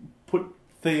they put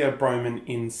theobromine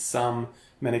in some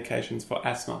medications for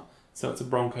asthma, so it's a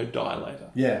bronchodilator.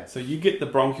 Yeah. So you get the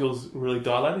bronchioles really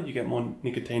dilated, you get more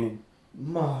nicotine in.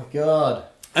 My God.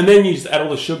 And then you just add all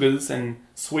the sugars and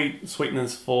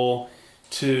sweeteners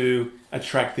to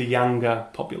attract the younger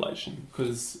population,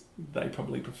 because they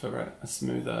probably prefer a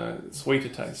smoother, sweeter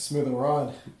taste. Smoother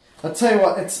ride. I'll tell you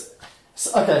what, it's...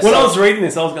 Okay, when I was reading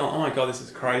this, I was going, oh my God, this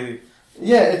is crazy.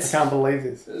 Yeah, I can't believe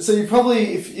this. So you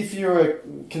probably, if you're a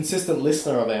consistent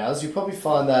listener of ours, you probably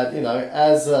find that, you know,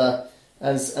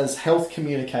 as health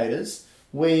communicators,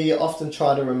 we often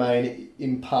try to remain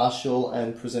impartial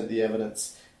and present the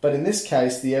evidence. But in this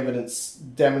case, the evidence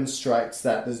demonstrates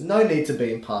that there's no need to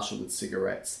be impartial with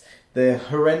cigarettes. They're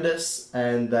horrendous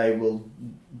and they will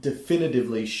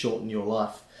definitively shorten your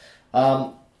life.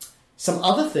 Some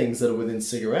other things that are within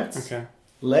cigarettes. Okay.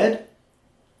 Lead.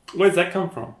 Where's that come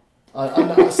from? So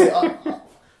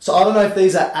I don't know if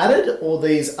these are added or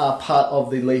these are part of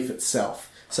the leaf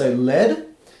itself. So lead,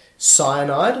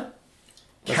 cyanide,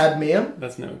 cadmium.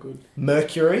 That's never good.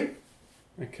 Mercury.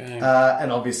 Okay.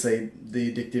 And obviously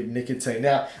the addictive nicotine.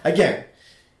 Now, again...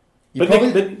 But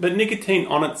nicotine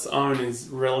on its own is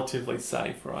relatively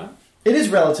safe, right? It is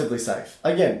relatively safe.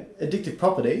 Again, addictive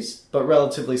properties, but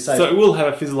relatively safe. So it will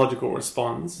have a physiological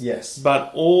response. Yes.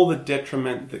 But all the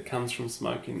detriment that comes from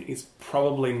smoking is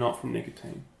probably not from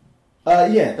nicotine.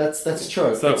 Yeah, that's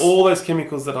true. So all those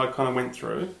chemicals that I kind of went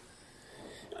through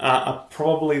are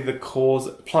probably the cause,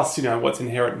 plus, you know, what's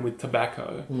inherent with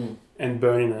tobacco and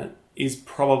burning it, is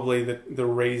probably the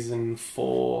reason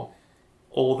for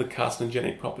all the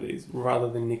carcinogenic properties rather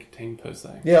than nicotine per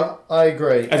se. Yeah, I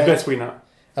agree. As best we know.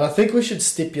 And I think we should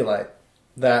stipulate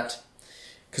that,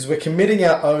 because we're committing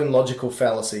our own logical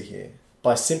fallacy here,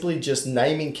 by simply just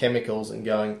naming chemicals and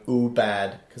going, ooh,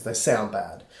 bad, because they sound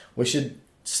bad. We should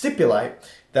stipulate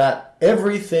that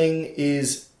everything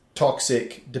is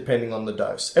toxic depending on the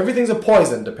dose. Everything's a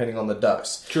poison depending on the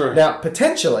dose. True. Now,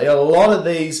 potentially, a lot of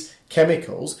these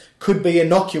chemicals could be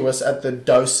innocuous at the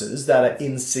doses that are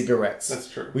in cigarettes.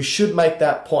 That's true. We should make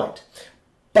that point.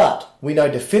 But we know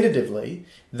definitively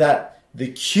that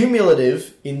the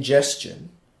cumulative ingestion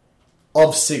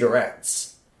of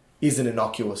cigarettes isn't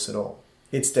innocuous at all.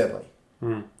 It's deadly.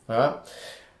 All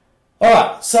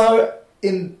right. So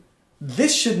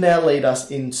this should now lead us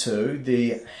into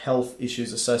the health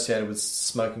issues associated with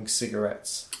smoking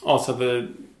cigarettes. Oh, so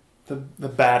the The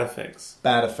bad effects.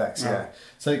 Bad effects, Right. yeah.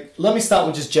 So let me start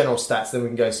with just general stats, then we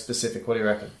can go specific. What do you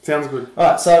reckon? Sounds good. All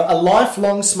right, so a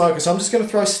lifelong smoker. So I'm just going to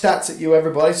throw stats at you,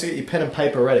 everybody, so get your pen and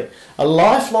paper ready. A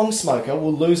lifelong smoker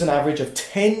will lose an average of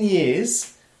 10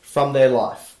 years from their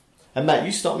life. And Matt,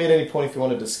 you stop me at any point if you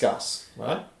want to discuss,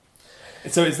 right?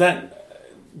 So is that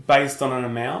based on an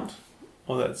amount?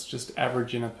 Or that's just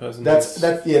averaging a person? That's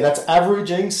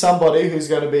averaging somebody who's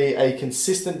going to be a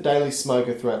consistent daily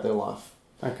smoker throughout their life.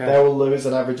 Okay. They will lose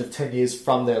an average of 10 years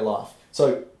from their life.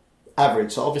 So,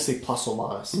 average. So, obviously, plus or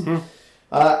minus.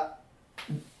 Mm-hmm.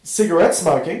 Cigarette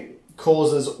smoking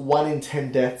causes 1 in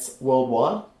 10 deaths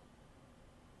worldwide.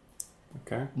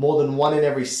 Okay. More than 1 in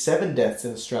every 7 deaths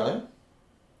in Australia.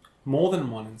 More than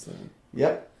 1 in 7?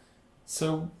 Yep.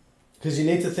 So... Because you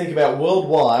need to think about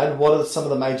worldwide, what are some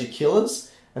of the major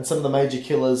killers? And some of the major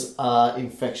killers are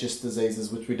infectious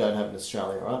diseases, which we don't have in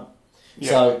Australia, right?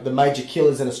 Yeah. So the major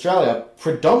killers in Australia are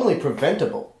predominantly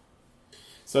preventable.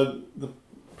 So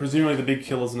presumably the big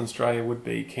killers in Australia would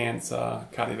be cancer,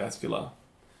 cardiovascular,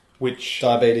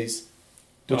 diabetes,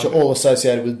 which are all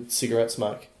associated with cigarette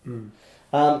smoke. Mm.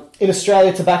 In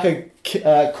Australia, tobacco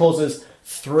causes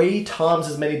 3 times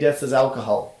as many deaths as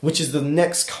alcohol, which is the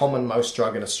next common most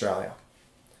drug in Australia.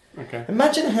 Okay.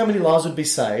 Imagine how many lives would be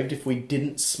saved if we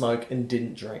didn't smoke and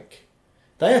didn't drink.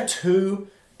 They are 2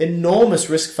 enormous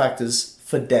risk factors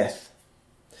for death.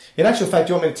 In actual fact,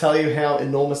 do you want me to tell you how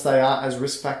enormous they are as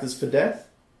risk factors for death?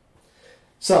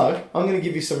 So, I'm going to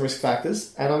give you some risk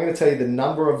factors, and I'm going to tell you the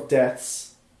number of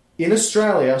deaths in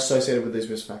Australia associated with these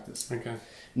risk factors. Okay.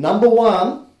 Number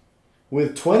 1,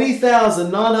 with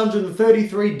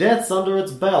 20,933 deaths under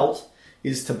its belt,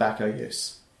 is tobacco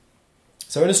use.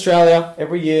 So in Australia,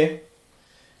 every year...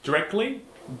 Directly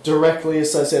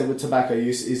associated with tobacco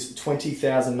use is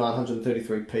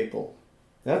 20,933 people.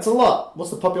 Now, that's a lot.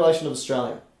 What's the population of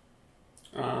Australia?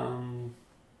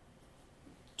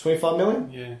 25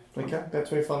 million? Yeah. Okay, about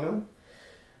 25 million.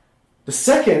 The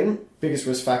second biggest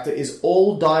risk factor is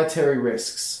all dietary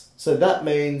risks. So that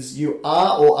means you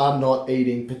are or are not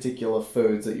eating particular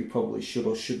foods that you probably should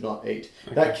or should not eat.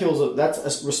 Okay.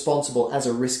 That's responsible as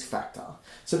a risk factor.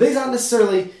 So these aren't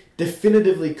necessarily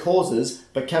definitively causes,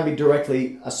 but can be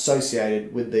directly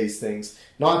associated with these things.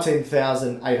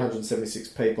 19,876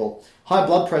 people. High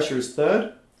blood pressure is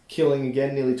third, killing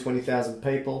again nearly 20,000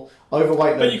 people.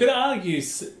 Overweight... But you could argue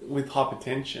with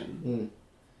hypertension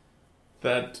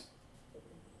that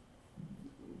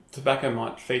tobacco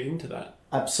might feed into that.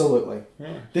 Absolutely.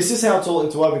 Yeah. This is how it's all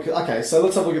interwoven. Okay, so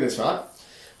let's have a look at this, right?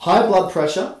 High blood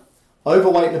pressure,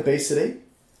 overweight and obesity,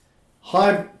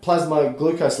 high plasma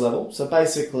glucose level, so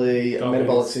basically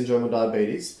metabolic syndrome or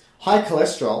diabetes, high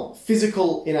cholesterol,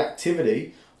 physical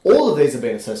inactivity, all of these have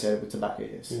been associated with tobacco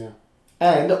use. Yeah.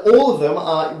 And all of them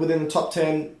are within the top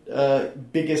 10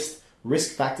 biggest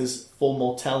risk factors for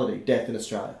mortality, death in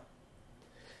Australia.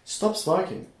 Stop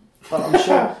smoking. But I'm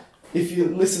sure... If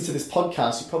you listen to this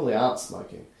podcast, you probably aren't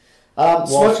smoking.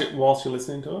 Whilst you're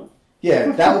listening to it?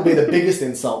 Yeah, that would be the biggest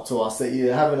insult to us, that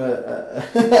you're having a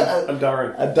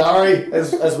durry. A durry,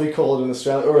 as we call it in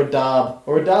Australia, or a darb,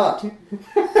 or a dart.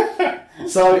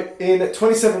 So, in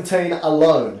 2017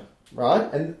 alone, right,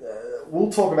 and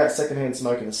we'll talk about secondhand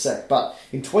smoke in a sec, but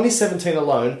in 2017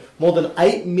 alone, more than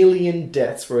 8 million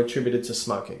deaths were attributed to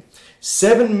smoking.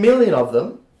 7 million of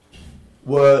them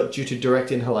were due to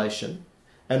direct inhalation,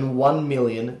 and 1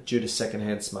 million due to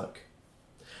secondhand smoke.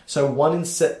 So 1 in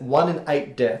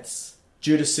 8 deaths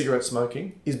due to cigarette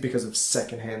smoking is because of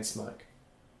secondhand smoke.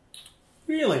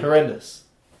 Really? Horrendous.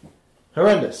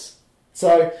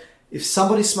 So if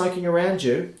somebody's smoking around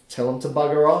you, tell them to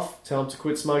bugger off, tell them to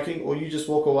quit smoking, or you just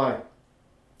walk away.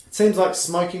 It seems like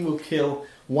smoking will kill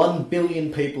 1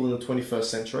 billion people in the 21st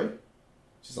century,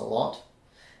 which is a lot.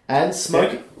 And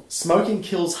smoking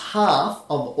kills half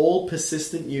of all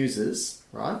persistent users,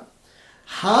 right?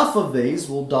 Half of these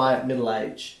will die at middle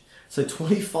age. So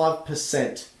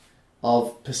 25%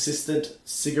 of persistent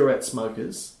cigarette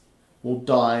smokers will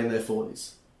die in their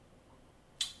 40s.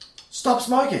 Stop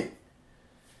smoking.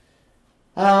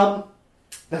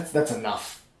 That's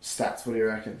enough stats. What do you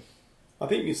reckon? I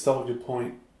think you solved your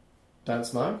point. Don't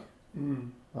smoke?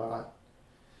 All right.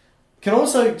 Can I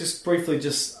also just briefly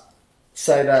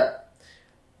say that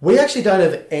we actually don't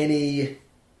have any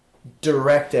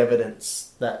direct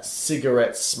evidence that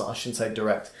cigarettes... I shouldn't say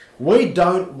direct. We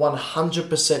don't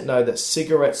 100% know that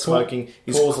cigarette smoking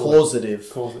is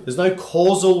causative. There's no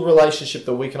causal relationship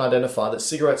that we can identify that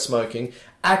cigarette smoking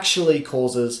actually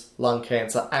causes lung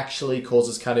cancer, actually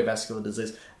causes cardiovascular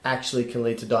disease, actually can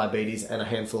lead to diabetes and a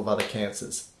handful of other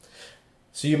cancers.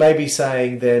 So you may be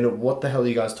saying then, what the hell are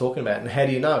you guys talking about? And how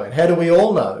do you know? And how do we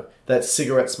all know that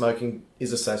cigarette smoking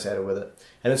is associated with it?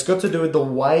 And it's got to do with the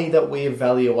way that we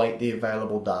evaluate the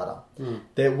available data.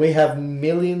 That we have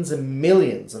millions and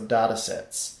millions of data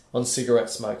sets on cigarette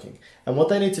smoking. And what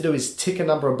they need to do is tick a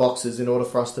number of boxes in order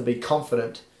for us to be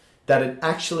confident that it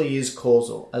actually is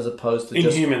causal, as opposed to in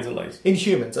humans at least. In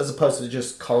humans, as opposed to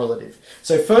just correlative.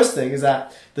 So first thing is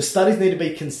that the studies need to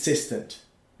be consistent,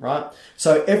 right?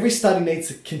 So every study needs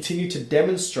to continue to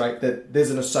demonstrate that there's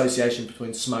an association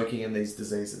between smoking and these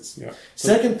diseases. Yeah.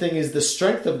 Second thing is the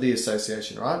strength of the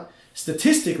association, right?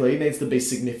 Statistically, it needs to be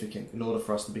significant in order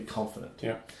for us to be confident.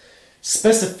 Yeah.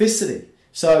 Specificity.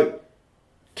 So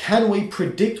can we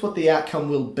predict what the outcome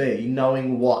will be,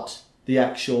 knowing what the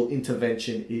actual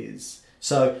intervention is?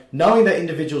 So knowing that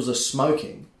individuals are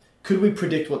smoking, could we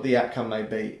predict what the outcome may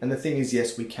be? And the thing is,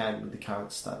 yes, we can with the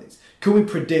current studies. Could we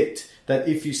predict that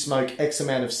if you smoke X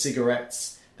amount of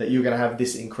cigarettes, that you're going to have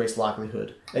this increased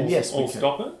likelihood? And yes, we can.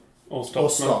 Stop it? Or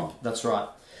stop smoking? That's right.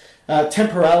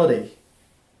 Temporality.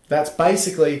 That's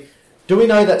basically, do we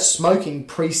know that smoking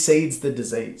precedes the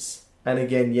disease? And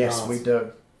again, yes, we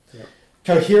do. Yep.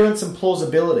 Coherence and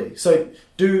plausibility. So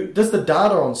does the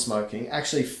data on smoking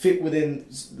actually fit within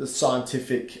the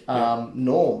scientific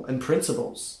norm and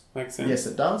principles? Makes sense. Yes,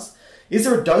 it does. Is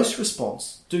there a dose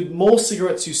response? Do more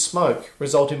cigarettes you smoke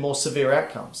result in more severe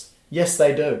outcomes? Yes,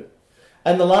 they do.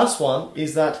 And the last one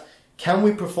is that, can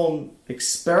we perform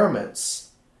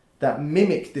experiments that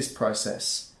mimic this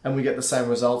process and we get the same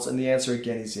results? And the answer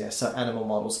again is yes, so animal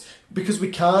models. Because we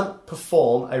can't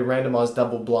perform a randomized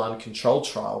double-blind control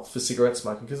trial for cigarette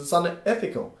smoking because it's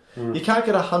unethical. You can't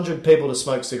get 100 people to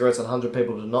smoke cigarettes and 100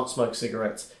 people to not smoke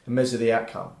cigarettes and measure the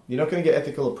outcome. You're not going to get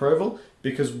ethical approval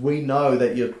because we know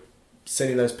that you're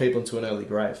sending those people into an early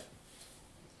grave.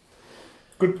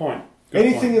 Good point.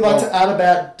 Anything you'd like to add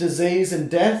about disease and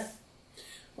death?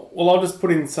 Well, I'll just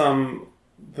put in some...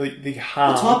 The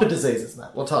harm... What type of disease is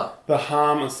that? What type? The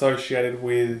harm associated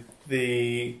with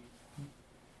the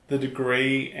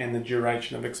degree and the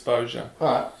duration of exposure.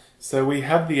 All right. So we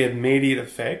have the immediate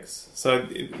effects. So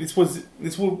this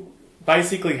will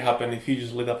basically happen if you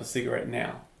just lit up a cigarette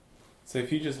now. So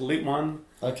if you just lit one,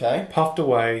 puffed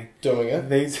away, doing it.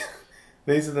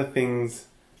 These are the things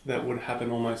that would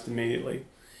happen almost immediately.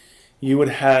 You would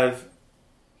have,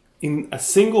 in a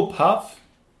single puff,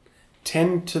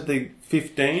 10 to the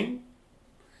 15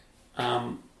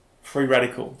 free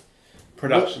radical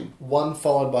production. One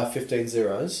followed by 15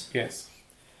 zeros. Yes.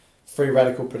 Free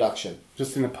radical production.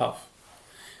 Just in a puff.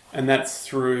 And that's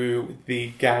through the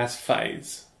gas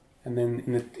phase. And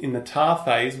then in the tar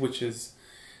phase, which is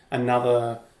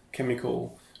another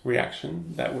chemical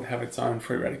reaction, that would have its own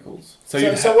free radicals. So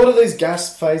what are these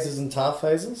gas phases and tar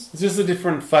phases? It's just the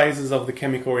different phases of the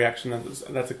chemical reaction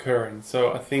that's occurring.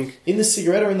 So I think... In the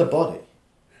cigarette or in the body?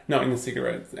 No, in the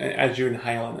cigarette, as you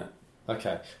inhale in it.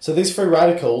 Okay. So these free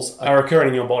radicals... are occurring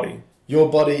in your body. Your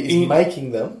body is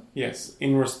making them? Yes,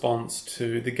 in response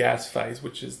to the gas phase,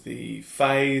 which is the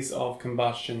phase of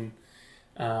combustion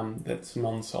that's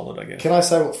non-solid, I guess. Can I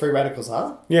say what free radicals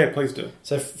are? Yeah, please do.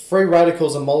 So free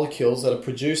radicals are molecules that are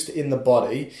produced in the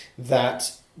body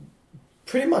that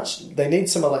pretty much, they need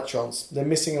some electrons. They're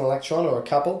missing an electron or a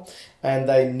couple, and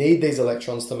they need these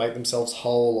electrons to make themselves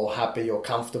whole or happy or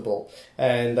comfortable.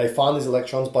 And they find these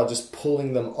electrons by just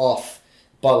pulling them off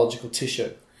biological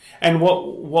tissue. And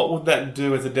what would that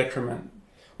do as a detriment?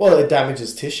 Well, it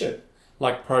damages tissue.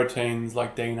 Like proteins,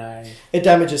 like DNA? It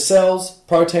damages cells,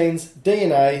 proteins,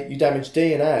 DNA. You damage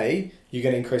DNA, you're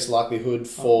going to increase likelihood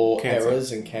for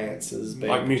errors and cancers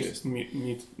being produced.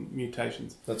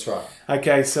 Mutations. That's right.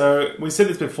 Okay, so we said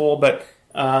this before, but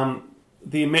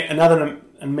another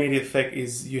immediate effect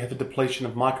is you have a depletion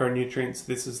of micronutrients.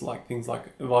 This is like things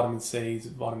like vitamin C's,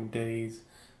 vitamin D's,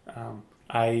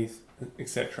 A's,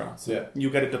 etc. So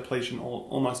you'll get a depletion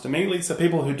almost immediately. So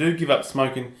people who do give up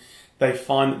smoking, they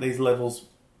find that these levels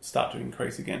start to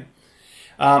increase again.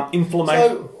 Inflammation.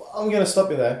 So I'm going to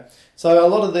stop you there. So a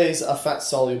lot of these are fat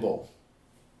soluble.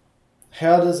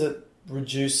 How does it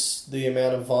reduce the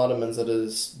amount of vitamins that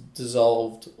is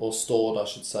dissolved or stored, I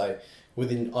should say,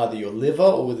 within either your liver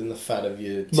or within the fat of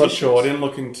your tissues? Not sure. I didn't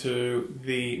look into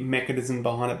the mechanism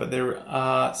behind it, but there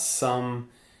are some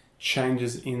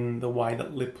changes in the way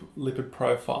that lipid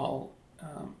profile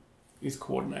is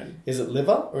coordinated. Is it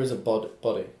liver or is it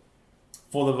body?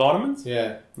 For the vitamins?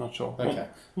 Yeah. Not sure. Okay.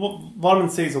 Well, vitamin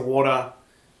C's are water.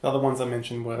 The other ones I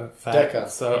mentioned were fat. DECA.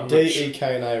 So D, E,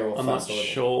 K, and A are all fat. I'm not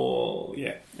sure.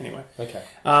 Yeah. Anyway. Okay.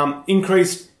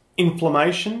 Increased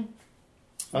inflammation.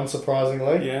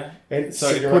 Unsurprisingly. Yeah. And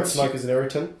So cigarette smoke is an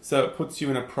irritant. So it puts you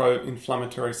in a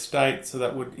pro-inflammatory state, so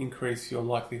that would increase your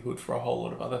likelihood for a whole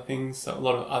lot of other things, so a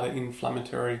lot of other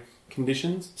inflammatory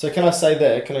conditions. So can I say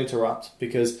there, can I interrupt?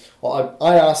 Because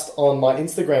I asked on my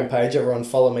Instagram page, everyone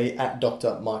follow me at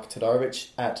Dr. Mike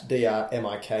Todorovic, at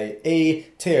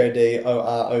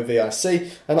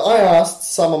DrMikeTodorovic, and I asked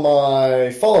some of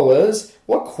my followers,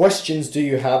 what questions do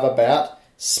you have about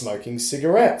smoking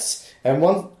cigarettes? And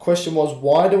one question was,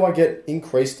 why do I get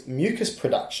increased mucus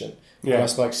production when I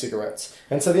smoke cigarettes?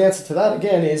 And so the answer to that,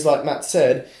 again, is, like Matt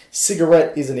said,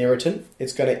 cigarette is an irritant.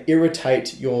 It's going to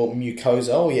irritate your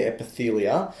mucosa or your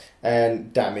epithelia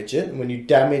and damage it. And when you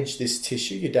damage this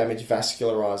tissue, you damage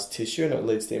vascularized tissue, and it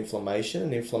leads to inflammation,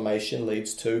 and inflammation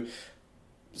leads to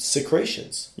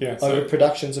secretions,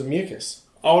 overproductions of mucus.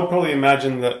 I would probably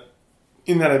imagine that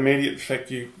in that immediate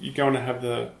effect, you're going to have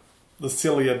the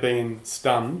cilia being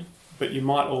stunned, but you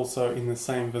might also, in the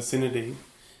same vicinity,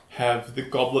 have the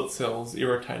goblet cells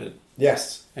irritated.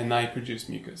 Yes. And they produce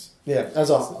mucus. Yeah, as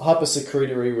a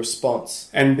hypersecretory response.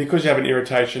 And because you have an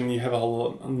irritation, you have a whole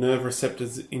lot of nerve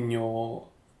receptors in your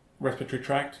respiratory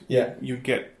tract. Yeah. You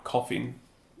get coughing,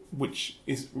 which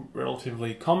is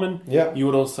relatively common. Yeah. You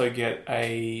would also get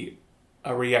a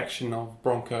reaction of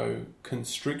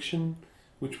bronchoconstriction,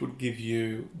 which would give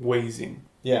you wheezing.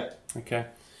 Yeah. Okay.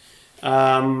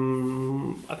 I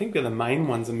think they're the main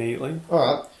ones immediately. All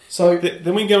right. So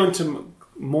then we go into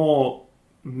more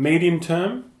medium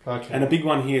term, and a big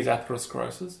one here is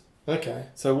atherosclerosis. Okay.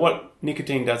 So what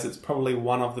nicotine does, it's probably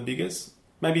one of the biggest,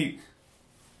 maybe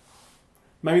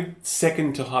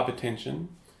second to hypertension,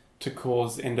 to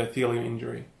cause endothelial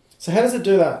injury. So how does it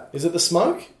do that? Is it the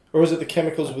smoke? Or is it the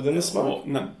chemicals within the smoke?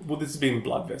 Well, this is being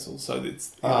blood vessels, so it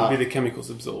will be the chemicals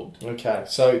absorbed. Okay,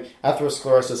 so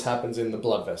atherosclerosis happens in the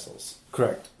blood vessels.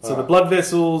 Correct. So the blood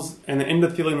vessels and the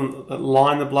endothelium that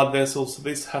line the blood vessels, so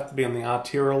these have to be on the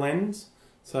arterial ends,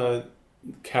 so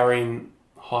carrying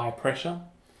high pressure.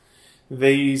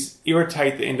 These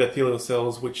irritate the endothelial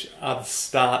cells, which are the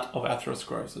start of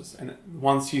atherosclerosis. And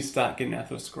once you start getting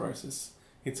atherosclerosis,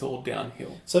 it's all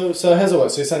downhill. So how's it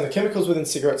work? So you're saying the chemicals within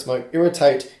cigarette smoke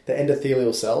irritate the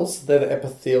endothelial cells. They're the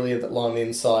epithelia that line the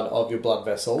inside of your blood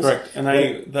vessels. Correct. And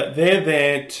they're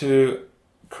there to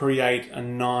create a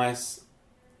nice,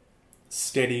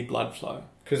 steady blood flow.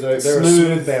 Because they're a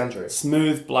smooth boundary.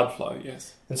 Smooth blood flow,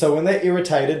 yes. And so when they're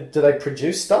irritated, do they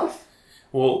produce stuff?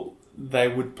 Well, they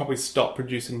would probably stop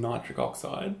producing nitric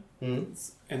oxide. And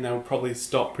they would probably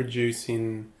stop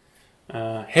producing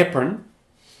heparin,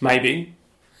 maybe.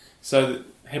 So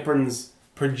heparin's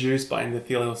produced by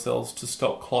endothelial cells to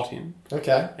stop clotting.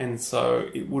 Okay. And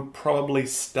so it would probably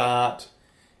start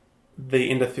the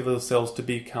endothelial cells to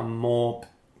become more,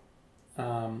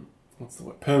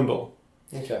 permeable.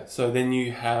 Okay. So then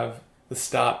you have the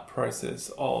start process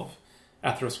of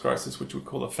atherosclerosis, which we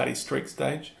call the fatty streak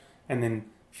stage, and then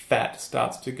fat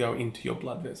starts to go into your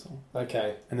blood vessel.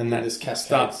 Okay. And then that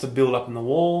starts to build up in the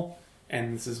wall,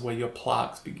 and this is where your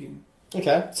plaques begin.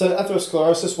 Okay, so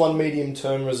atherosclerosis, one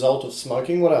medium-term result of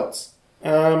smoking. What else?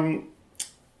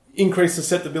 Increased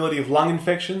susceptibility of lung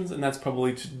infections, and that's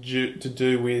probably to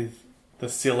do with the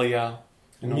cilia.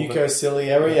 And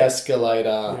mucociliary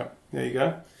escalator. Yep, there you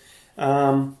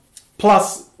go.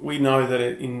 Plus, we know that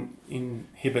it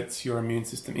inhibits your immune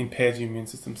system, impairs your immune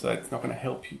system, so it's not going to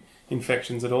help you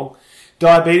infections at all.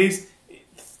 Diabetes,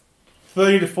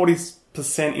 30 to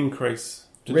 40% increase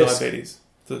to diabetes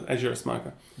as you're a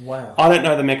smoker. Wow. I don't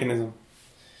know the mechanism.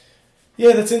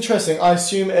 Yeah, that's interesting. I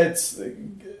assume it's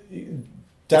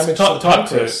damage to the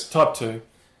pancreas. Type 2.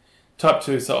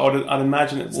 So I'd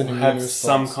imagine it will have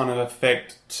some kind of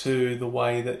effect to the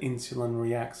way that insulin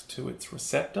reacts to its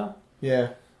receptor. Yeah.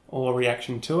 Or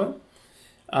reaction to it.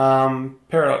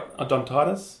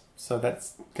 Periodontitis, so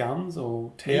that's gums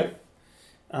or teeth. Yep.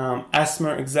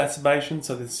 Asthma exacerbation,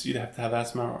 so you'd have to have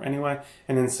asthma anyway.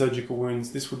 And then surgical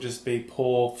wounds. This would just be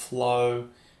poor flow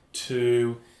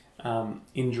to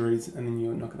injuries, and then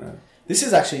you're not going to... This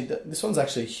one's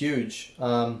actually huge.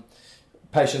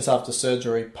 Patients after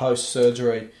surgery,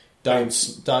 post-surgery, don't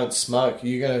smoke.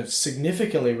 You're going to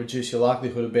significantly reduce your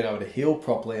likelihood of being able to heal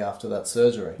properly after that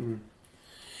surgery.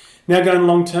 Now going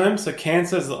long term, so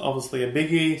cancer is obviously a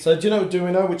biggie. So do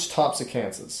we know which types of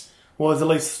cancers? Well, there's at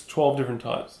least 12 different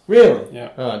types. Really? Yeah.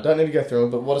 Don't need to go through them,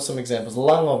 but what are some examples?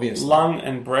 Lung, obviously. Lung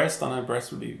and breast. I know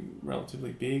breast would be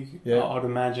relatively big. Yeah. I'd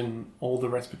imagine all the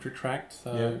respiratory tract,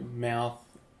 so mouth,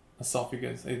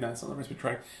 esophagus, even though it's not the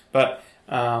respiratory tract, but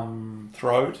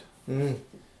throat. I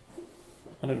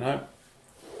don't know.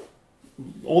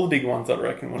 All the big ones, I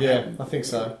reckon. I think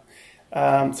so.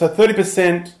 So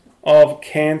 30% of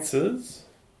cancers,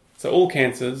 So all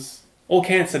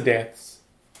cancer deaths,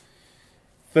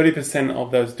 30% of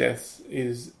those deaths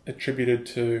is attributed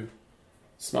to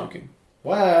smoking.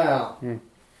 Wow.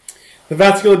 The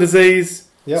vascular disease,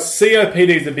 Yep. COPD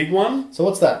is a big one. So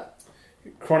what's that?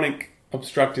 Chronic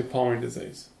obstructive pulmonary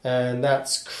disease. And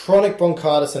that's chronic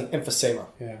bronchitis and emphysema.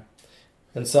 Yeah.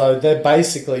 And so they're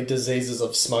basically diseases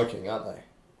of smoking, aren't they?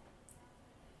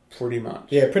 Pretty much.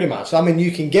 Yeah, pretty much. I mean,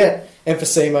 you can get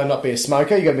emphysema and not be a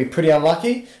smoker. You've got to be pretty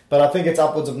unlucky. But I think it's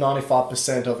upwards of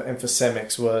 95% of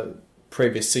emphysemics were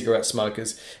previous cigarette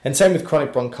smokers. And same with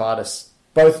chronic bronchitis.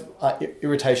 Both are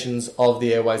irritations of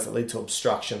the airways that lead to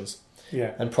obstructions.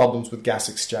 Yeah. And problems with gas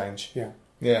exchange. Yeah.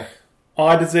 Yeah.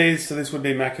 Eye disease, so this would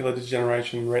be macular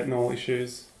degeneration, retinal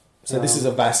issues. So this is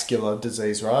a vascular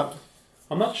disease, right?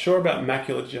 I'm not sure about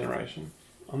macular degeneration.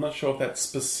 I'm not sure if that's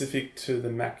specific to the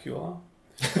macula.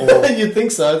 Or, You'd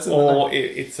think so.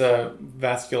 it's a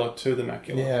vascular to the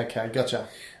macula. Yeah, okay, gotcha.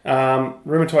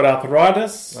 Rheumatoid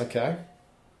arthritis. Okay.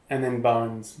 And then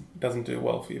bones. Doesn't do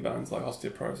well for your bones, like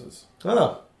osteoporosis.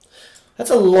 Oh. That's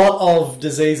a lot of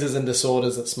diseases and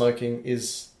disorders that smoking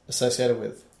is associated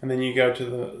with. And then you go to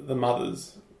the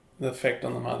mothers, the effect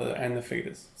on the mother and the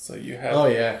fetus. So you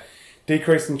have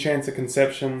decrease in chance of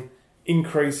conception,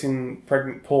 increase in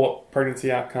poor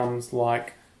pregnancy outcomes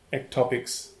like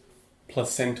ectopics,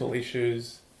 placental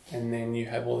issues, and then you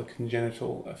have all the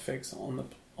congenital effects on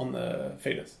the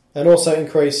fetus. And also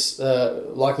increase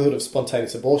likelihood of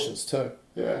spontaneous abortions too.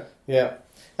 Yeah. Yeah.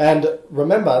 And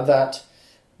remember that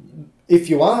if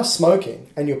you are smoking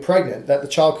and you're pregnant, that the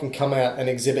child can come out and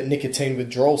exhibit nicotine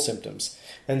withdrawal symptoms.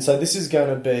 And so this is going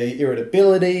to be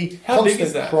irritability, How big constant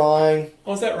is that? crying.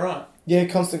 Oh, is that right? Yeah,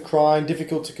 constant crying,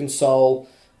 difficult to console.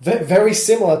 Very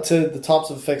similar to the types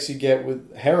of effects you get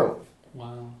with heroin.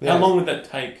 Wow. Yeah. How long would that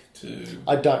take to...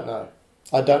 I don't know.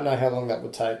 I don't know how long that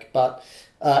would take, but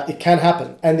it can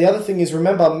happen. And the other thing is,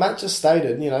 remember, Matt just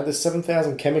stated, there's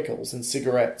 7,000 chemicals in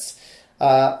cigarettes.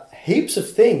 Heaps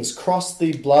of things cross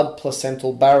the blood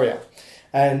placental barrier.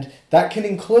 And that can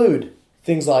include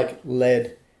things like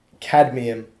lead,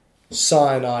 cadmium,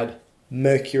 cyanide,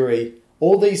 mercury.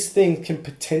 All these things can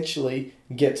potentially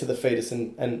get to the fetus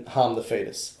and harm the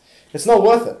fetus. It's not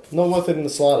worth it. Not worth it in the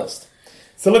slightest.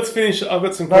 So let's finish. I've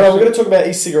got some No, questions. we're going to talk about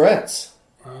e-cigarettes.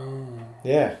 Oh.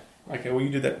 Yeah. Okay, well, you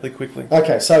do that really quickly.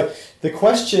 Okay, so the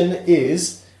question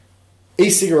is,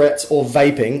 e-cigarettes or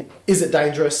vaping, is it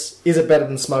dangerous? Is it better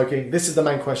than smoking? This is the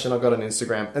main question I got on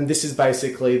Instagram, and this is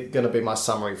basically going to be my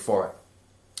summary for it.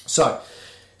 So,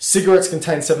 cigarettes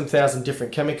contain 7,000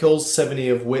 different chemicals, 70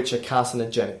 of which are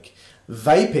carcinogenic.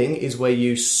 Vaping is where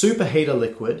you superheat a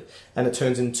liquid and it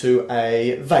turns into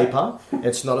a vapor.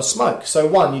 It's not a smoke. So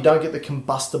one, you don't get the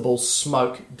combustible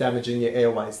smoke damaging your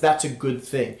airways. That's a good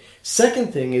thing.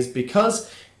 Second thing is because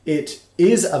it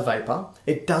is a vapor,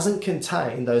 it doesn't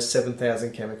contain those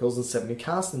 7,000 chemicals and 70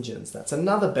 carcinogens. That's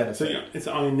another benefit. So it's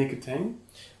only nicotine?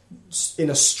 In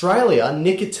Australia,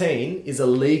 nicotine is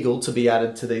illegal to be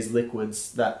added to these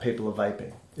liquids that people are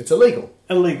vaping. It's illegal.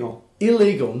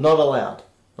 Illegal, not allowed.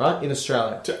 Right, in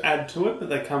Australia. To add to it, but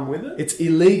they come with it? It's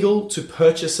illegal to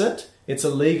purchase it. It's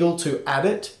illegal to add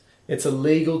it. It's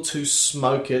illegal to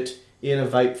smoke it in a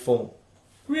vape form.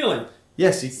 Really?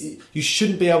 Yes, you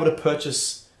shouldn't be able to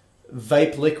purchase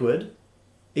vape liquid,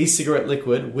 e-cigarette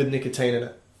liquid with nicotine in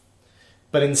it.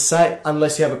 But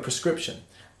unless you have a prescription.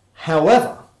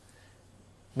 However,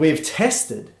 we've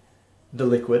tested the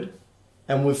liquid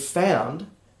and we've found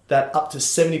that up to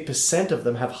 70% of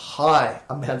them have high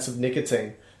amounts of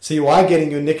nicotine. So you are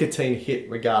getting your nicotine hit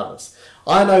regardless.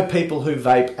 I know people who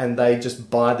vape and they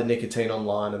just buy the nicotine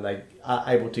online and they are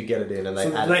able to get it in and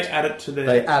they add it to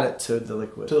the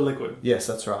liquid. To the liquid. Yes,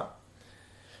 that's right.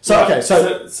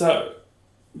 So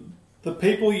the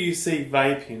people you see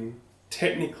vaping,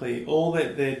 technically all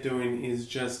that they're doing is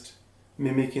just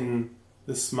mimicking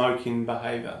the smoking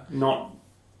behaviour, not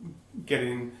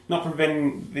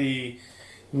preventing the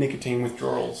nicotine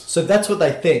withdrawals. So that's what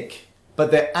they think,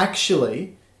 but they're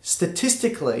actually,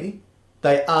 statistically,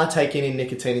 they are taking in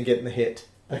nicotine and getting the hit.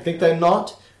 They think they're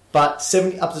not, but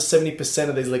up to 70%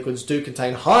 of these liquids do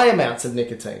contain high amounts of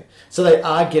nicotine. So they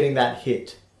are getting that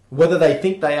hit, whether they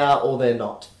think they are or they're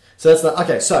not. So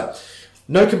that's so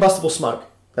no combustible smoke,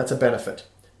 that's a benefit.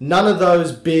 None of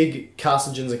those big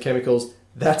carcinogens and chemicals,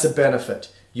 that's a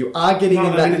benefit. You are getting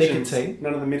in that nicotine.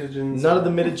 None of the mitogens. None of the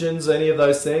mitogens, any of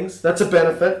those things. That's a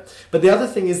benefit. But the other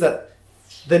thing is that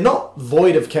they're not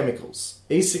void of chemicals.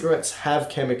 E-cigarettes have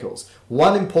chemicals.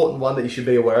 One important one that you should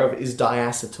be aware of is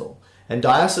diacetyl. And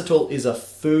diacetyl is a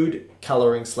food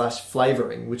colouring /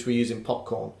 flavouring, which we use in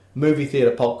popcorn. Movie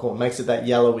theatre popcorn makes it that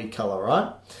yellowy colour,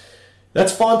 right?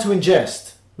 That's fine to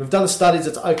ingest. We've done the studies,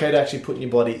 it's okay to actually put in your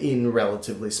body in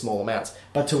relatively small amounts.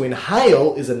 But to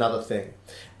inhale is another thing.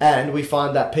 And we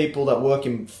find that people that work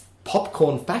in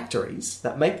popcorn factories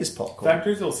that make this popcorn...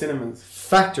 Factories or cinemas?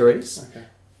 Factories. Okay.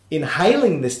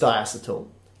 Inhaling this diacetyl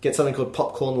get something called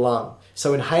popcorn lung.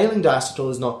 So inhaling diacetyl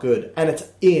is not good. And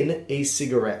it's in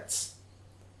e-cigarettes.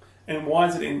 And why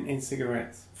is it in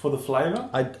cigarettes? For the flavour?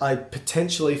 I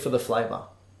potentially for the flavour.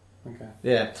 Okay.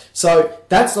 Yeah. So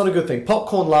that's not a good thing.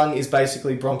 Popcorn lung is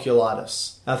basically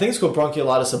bronchiolitis. I think it's called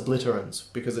bronchiolitis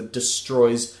obliterans because it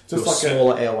destroys your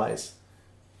smaller airways.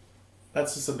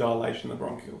 That's just a dilation of the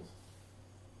bronchioles.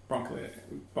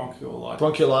 Bronchiolitis.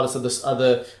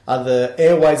 Bronchiolitis are the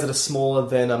airways that are smaller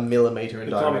than a millimetre in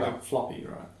diameter. They're like floppy,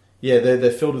 right? Yeah, they're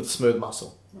filled with smooth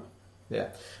muscle. Right.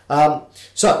 Yeah.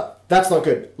 So that's not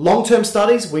good. Long-term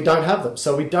studies, we don't have them.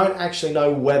 So we don't actually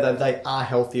know whether they are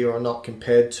healthier or not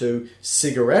compared to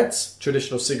cigarettes,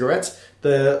 traditional cigarettes.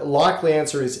 The likely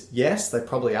answer is yes, they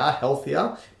probably are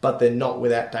healthier, but they're not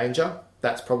without danger.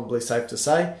 That's probably safe to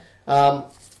say.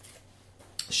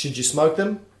 Should you smoke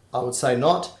them? I would say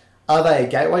not. Are they a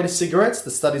gateway to cigarettes?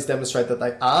 The studies demonstrate that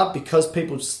they are. Because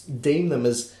people deem them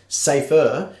as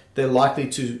safer, they're likely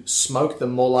to smoke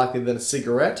them more likely than a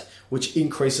cigarette, which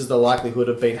increases the likelihood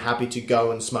of being happy to go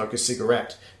and smoke a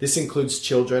cigarette. This includes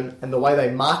children, and the way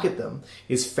they market them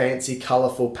is fancy,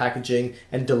 colourful packaging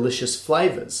and delicious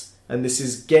flavours. And this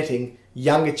is getting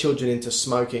younger children into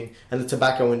smoking, and the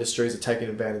tobacco industries are taking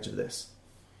advantage of this.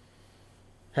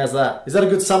 How's that? Is that a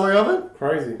good summary of it?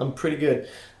 Crazy. I'm pretty good.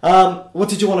 What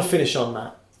did you want to finish on,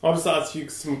 Matt? I'll just ask you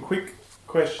some quick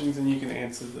questions and you can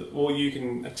answer them, or you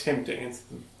can attempt to answer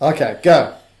them. Okay,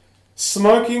 go.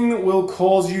 Smoking will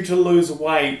cause you to lose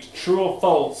weight. True or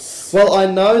false? Well, I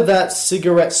know that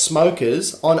cigarette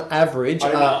smokers, on average,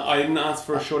 I didn't ask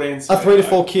for a short answer. are 3 to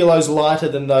 4 kilos lighter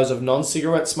than those of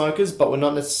non-cigarette smokers, but we're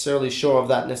not necessarily sure of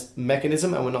that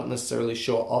mechanism, and we're not necessarily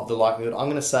sure of the likelihood. I'm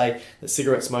going to say that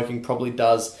cigarette smoking probably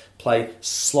does play a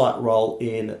slight role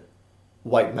in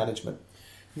weight management.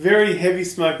 Very heavy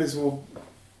smokers will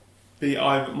be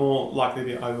more likely to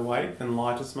be overweight than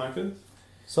lighter smokers.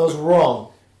 So I was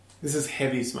wrong. This is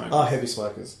heavy smokers. Oh, heavy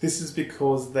smokers. This is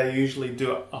because they usually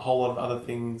do a whole lot of other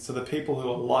things. So the people who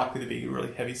are likely to be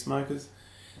really heavy smokers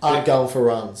aren't going for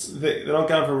runs. They're not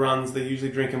going for runs. They're usually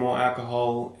drinking more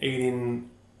alcohol, eating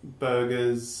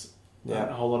burgers, and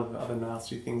a whole lot of other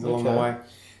nasty things along the way.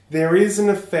 There is an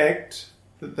effect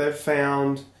that they've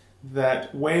found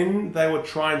that when they were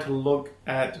trying to look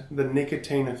at the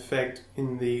nicotine effect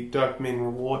in the dopamine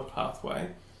reward pathway,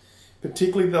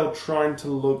 particularly they were trying to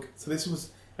look... So this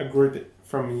was a group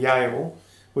from Yale,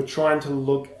 were trying to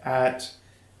look at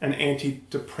an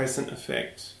antidepressant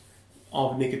effect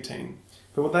of nicotine.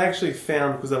 But what they actually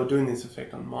found, because they were doing this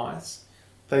effect on mice,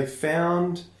 they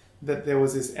found that there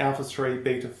was this alpha-3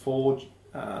 beta-4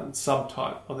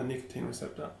 subtype of the nicotine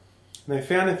receptor. And they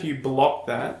found if you block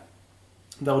that,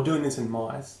 they were doing this in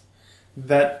mice,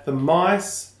 that the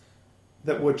mice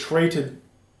that were treated,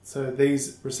 so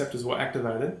these receptors were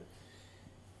activated,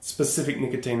 specific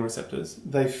nicotine receptors,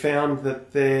 they found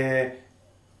that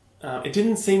it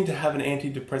didn't seem to have an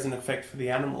antidepressant effect for the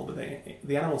animal, but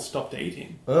the animal stopped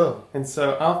eating. Oh. And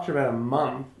so after about a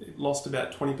month, it lost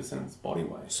about 20% of its body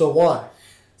weight. So why?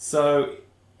 So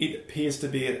it appears to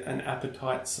be an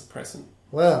appetite suppressant.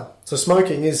 Wow. So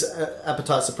smoking is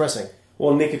appetite suppressing?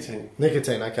 Well, nicotine.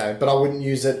 Nicotine, okay. But I wouldn't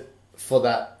use it for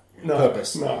that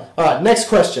purpose. No. All right, next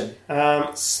question.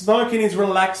 Smoking is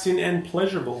relaxing and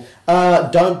pleasurable.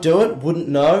 Don't do it. Wouldn't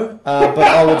know. But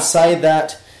I would say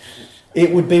that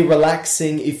it would be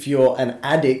relaxing if you're an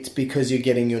addict because you're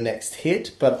getting your next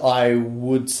hit. But I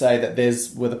would say that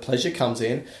there's where the pleasure comes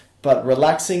in. But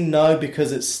relaxing, no,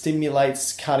 because it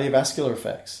stimulates cardiovascular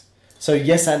effects. So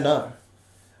yes and no.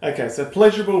 Okay, so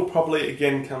pleasurable probably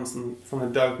again comes from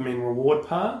the dopamine reward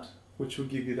part, which will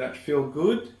give you that feel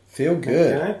good. Feel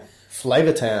good. Okay.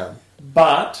 Flavor Town.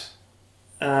 But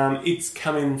it's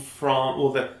coming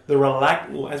from,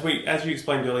 as you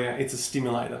explained earlier, it's a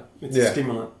stimulator. It's a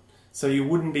stimulant. So you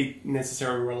wouldn't be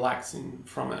necessarily relaxing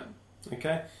from it.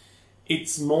 Okay?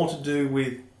 It's more to do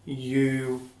with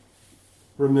you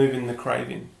removing the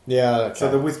craving. Yeah, okay. So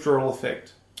the withdrawal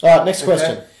effect. All right, next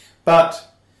question. But...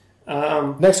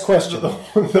 next question.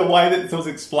 The way that it was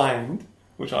explained,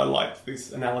 which I liked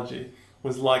this analogy,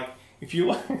 was like, if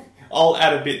you... I'll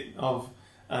add a bit of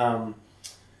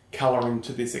colour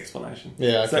into this explanation.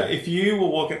 Yeah, okay. So if you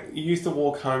used to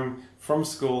walk home from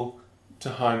school to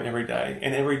home every day,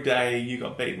 and every day you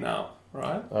got beaten up,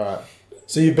 right? All right.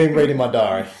 So you've been reading my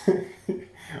diary.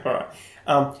 All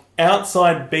right.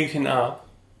 Outside beaten up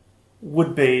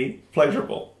would be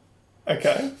pleasurable.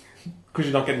 Okay? because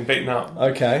you're not getting beaten up.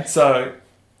 Okay. So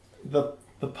the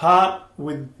part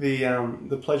with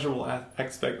the pleasurable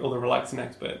aspect or the relaxing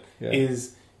aspect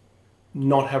is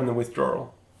not having the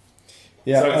withdrawal.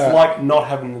 Yeah. So it's like not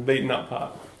having the beaten up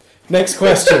part. Next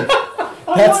question.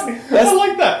 I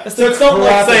like that. So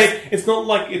it's not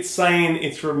like it's saying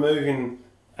it's removing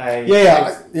a...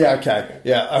 Yeah, okay.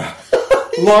 Yeah.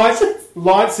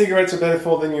 Light cigarettes are better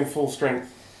for than your full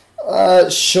strength.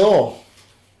 Sure.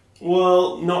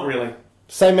 Well, not really.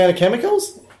 Same amount of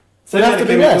chemicals? Same amount of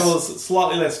chemicals,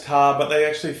 slightly less tar, but they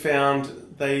actually found...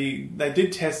 They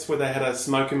did tests where they had a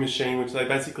smoking machine, which they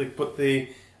basically put the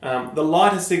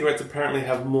lighter cigarettes apparently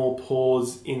have more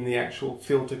pores in the actual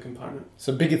filter component.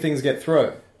 So bigger things get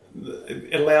through?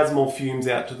 It allows more fumes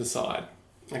out to the side.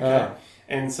 Okay.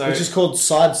 And so, which is called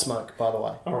side smoke, by the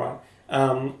way. All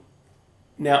right.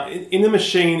 Now, in the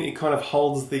machine, it kind of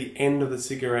holds the end of the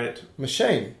cigarette.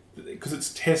 Machine? Because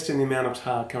it's testing the amount of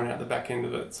tar coming out the back end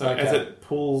of it. So as it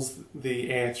pulls the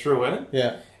air through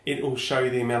it, it will show you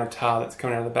the amount of tar that's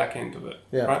coming out of the back end of it.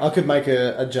 Yeah, right? I could make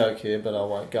a joke here, but I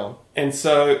won't. Go on. And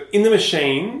so in the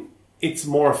machine, it's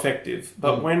more effective.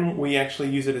 But when we actually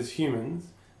use it as humans,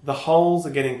 the holes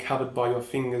are getting covered by your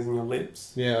fingers and your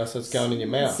lips. Yeah, so it's going in your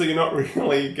mouth. So you're not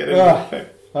really getting the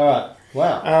effect. All right.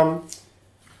 Wow.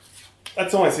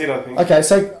 That's almost it, I think. Okay,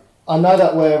 so I know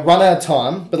that we're run out of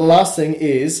time, but the last thing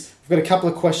is, I've got a couple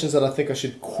of questions that I think I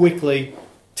should quickly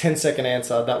 10-second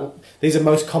answer. These are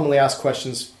most commonly asked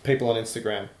questions people on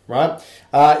Instagram, right?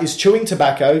 Is chewing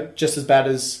tobacco just as bad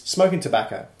as smoking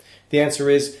tobacco? The answer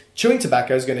is chewing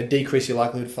tobacco is going to decrease your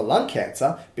likelihood for lung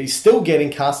cancer, but you're still getting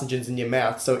carcinogens in your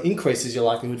mouth, so it increases your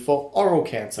likelihood for oral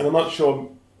cancer. And I'm not sure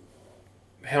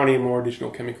how many more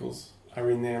additional chemicals are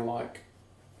in there like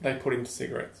they put into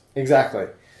cigarettes. Exactly.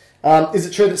 Is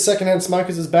it true that secondhand smoke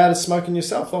is as bad as smoking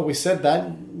yourself? Well, we said that.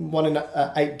 1 in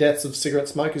 8 deaths of cigarette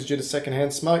smokers due to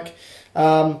secondhand smoke.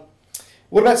 What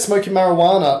about smoking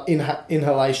marijuana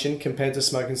inhalation compared to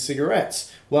smoking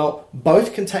cigarettes? Well,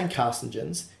 both contain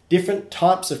carcinogens, different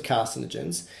types of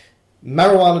carcinogens.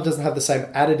 Marijuana doesn't have the same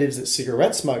additives that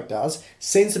cigarette smoke does.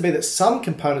 Seems to be that some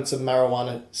components of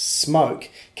marijuana smoke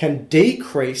can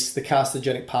decrease the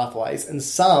carcinogenic pathways, and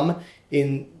some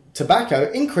in tobacco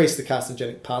increase the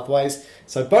carcinogenic pathways.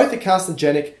 So both are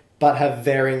carcinogenic but have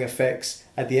varying effects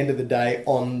at the end of the day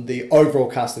on the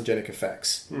overall carcinogenic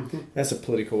effects. Mm-hmm. That's a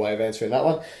political way of answering that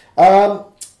one.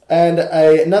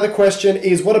 Another question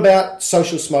is, what about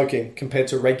social smoking compared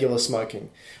to regular smoking?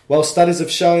 Well, studies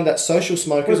have shown that social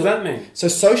smokers... What does that mean? So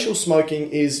social smoking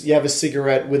is you have a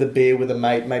cigarette with a beer with a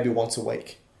mate maybe once a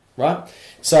week, right?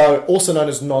 So also known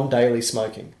as non-daily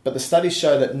smoking. But the studies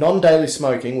show that non-daily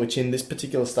smoking, which in this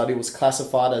particular study was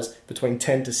classified as between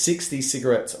 10 to 60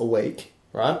 cigarettes a week,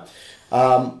 right,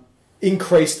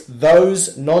 increased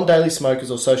those non-daily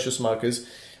smokers or social smokers'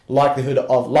 likelihood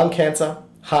of lung cancer,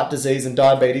 heart disease and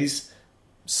diabetes,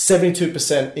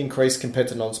 72% increase compared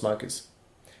to non-smokers.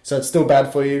 So it's still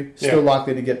bad for you, still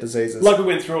likely to get diseases. Like we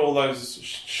went through all those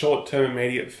short-term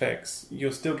immediate effects,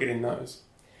 you're still getting those.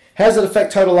 How does it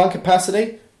affect total lung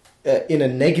capacity? In a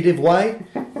negative way.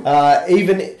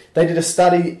 Even they did a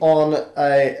study on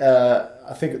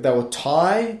I think they were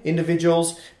Thai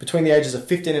individuals between the ages of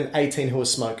 15 and 18 who were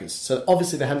smokers. So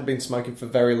obviously they hadn't been smoking for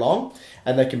very long,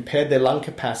 and they compared their lung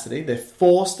capacity, their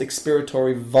forced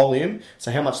expiratory volume,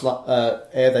 so how much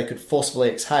air they could forcefully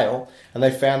exhale, and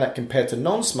they found that compared to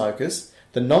non-smokers,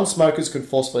 the non-smokers could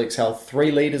forcefully exhale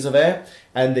 3 litres of air,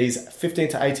 and these 15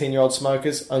 to 18-year-old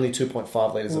smokers, only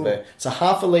 2.5 litres of air. So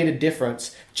half a litre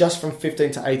difference just from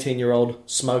 15 to 18-year-old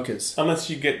smokers. Unless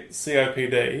you get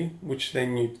COPD, which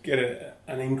then you get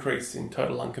an increase in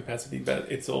total lung capacity,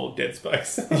 but it's all dead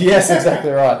space. Yes,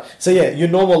 exactly right. So yeah, your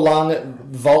normal lung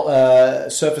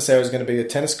surface area is going to be a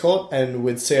tennis court, and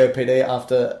with COPD,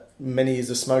 after many years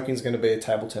of smoking, is going to be a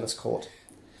table tennis court.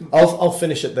 I'll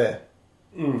finish it there.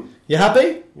 You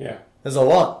happy? Yeah. There's a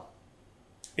lot.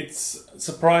 It's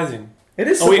surprising. It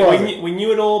is surprising. We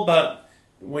knew it all, but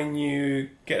when you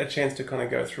get a chance to kind of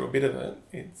go through a bit of it,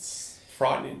 it's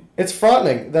frightening. It's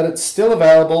frightening that it's still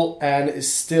available and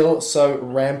is still so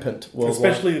rampant worldwide.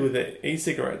 Especially with the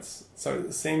e-cigarettes. So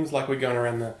it seems like we're going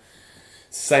around the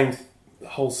same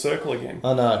whole circle again.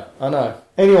 I know.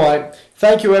 Anyway,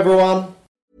 thank you everyone.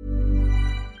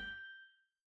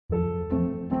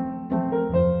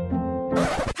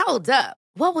 Hold up.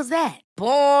 What was that?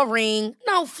 Boring.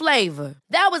 No flavor.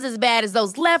 That was as bad as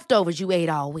those leftovers you ate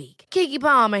all week. Keke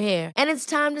Palmer here. And it's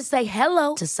time to say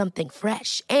hello to something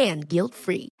fresh and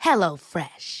guilt-free. Hello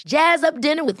Fresh. Jazz up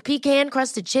dinner with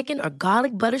pecan-crusted chicken or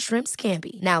garlic butter shrimp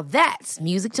scampi. Now that's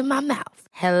music to my mouth.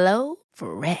 Hello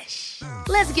Fresh.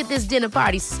 Let's get this dinner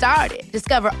party started.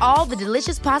 Discover all the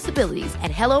delicious possibilities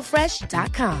at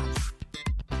hellofresh.com.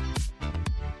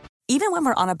 Even when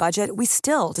we're on a budget, we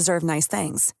still deserve nice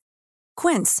things.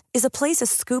 Quince is a place to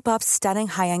scoop up stunning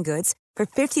high-end goods for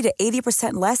 50 to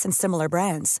 80% less than similar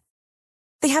brands.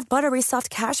 They have buttery soft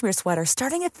cashmere sweaters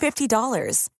starting at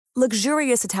 $50,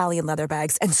 luxurious Italian leather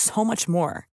bags, and so much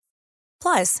more.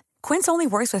 Plus, Quince only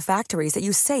works with factories that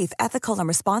use safe, ethical, and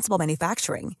responsible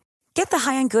manufacturing. Get the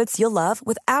high-end goods you'll love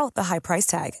without the high price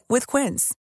tag with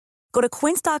Quince. Go to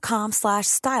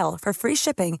quince.com/style for free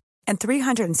shipping and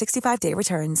 365-day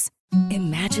returns.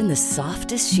 Imagine the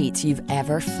softest sheets you've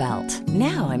ever felt.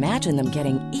 Now imagine them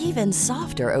getting even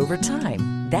softer over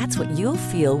time. That's what you'll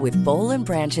feel with Boll &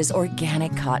 Branch's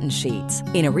organic cotton sheets.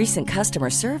 In a recent customer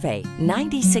survey,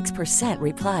 96%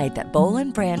 replied that Boll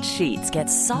 & Branch sheets get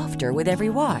softer with every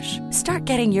wash. Start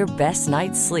getting your best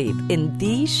night's sleep in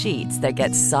these sheets that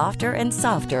get softer and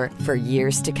softer for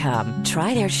years to come.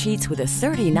 Try their sheets with a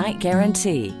 30-night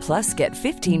guarantee. Plus, get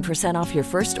 15% off your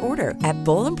first order at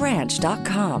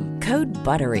bollandbranch.com. Code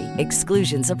BUTTERY.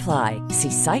 Exclusions apply.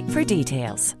 See site for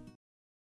details.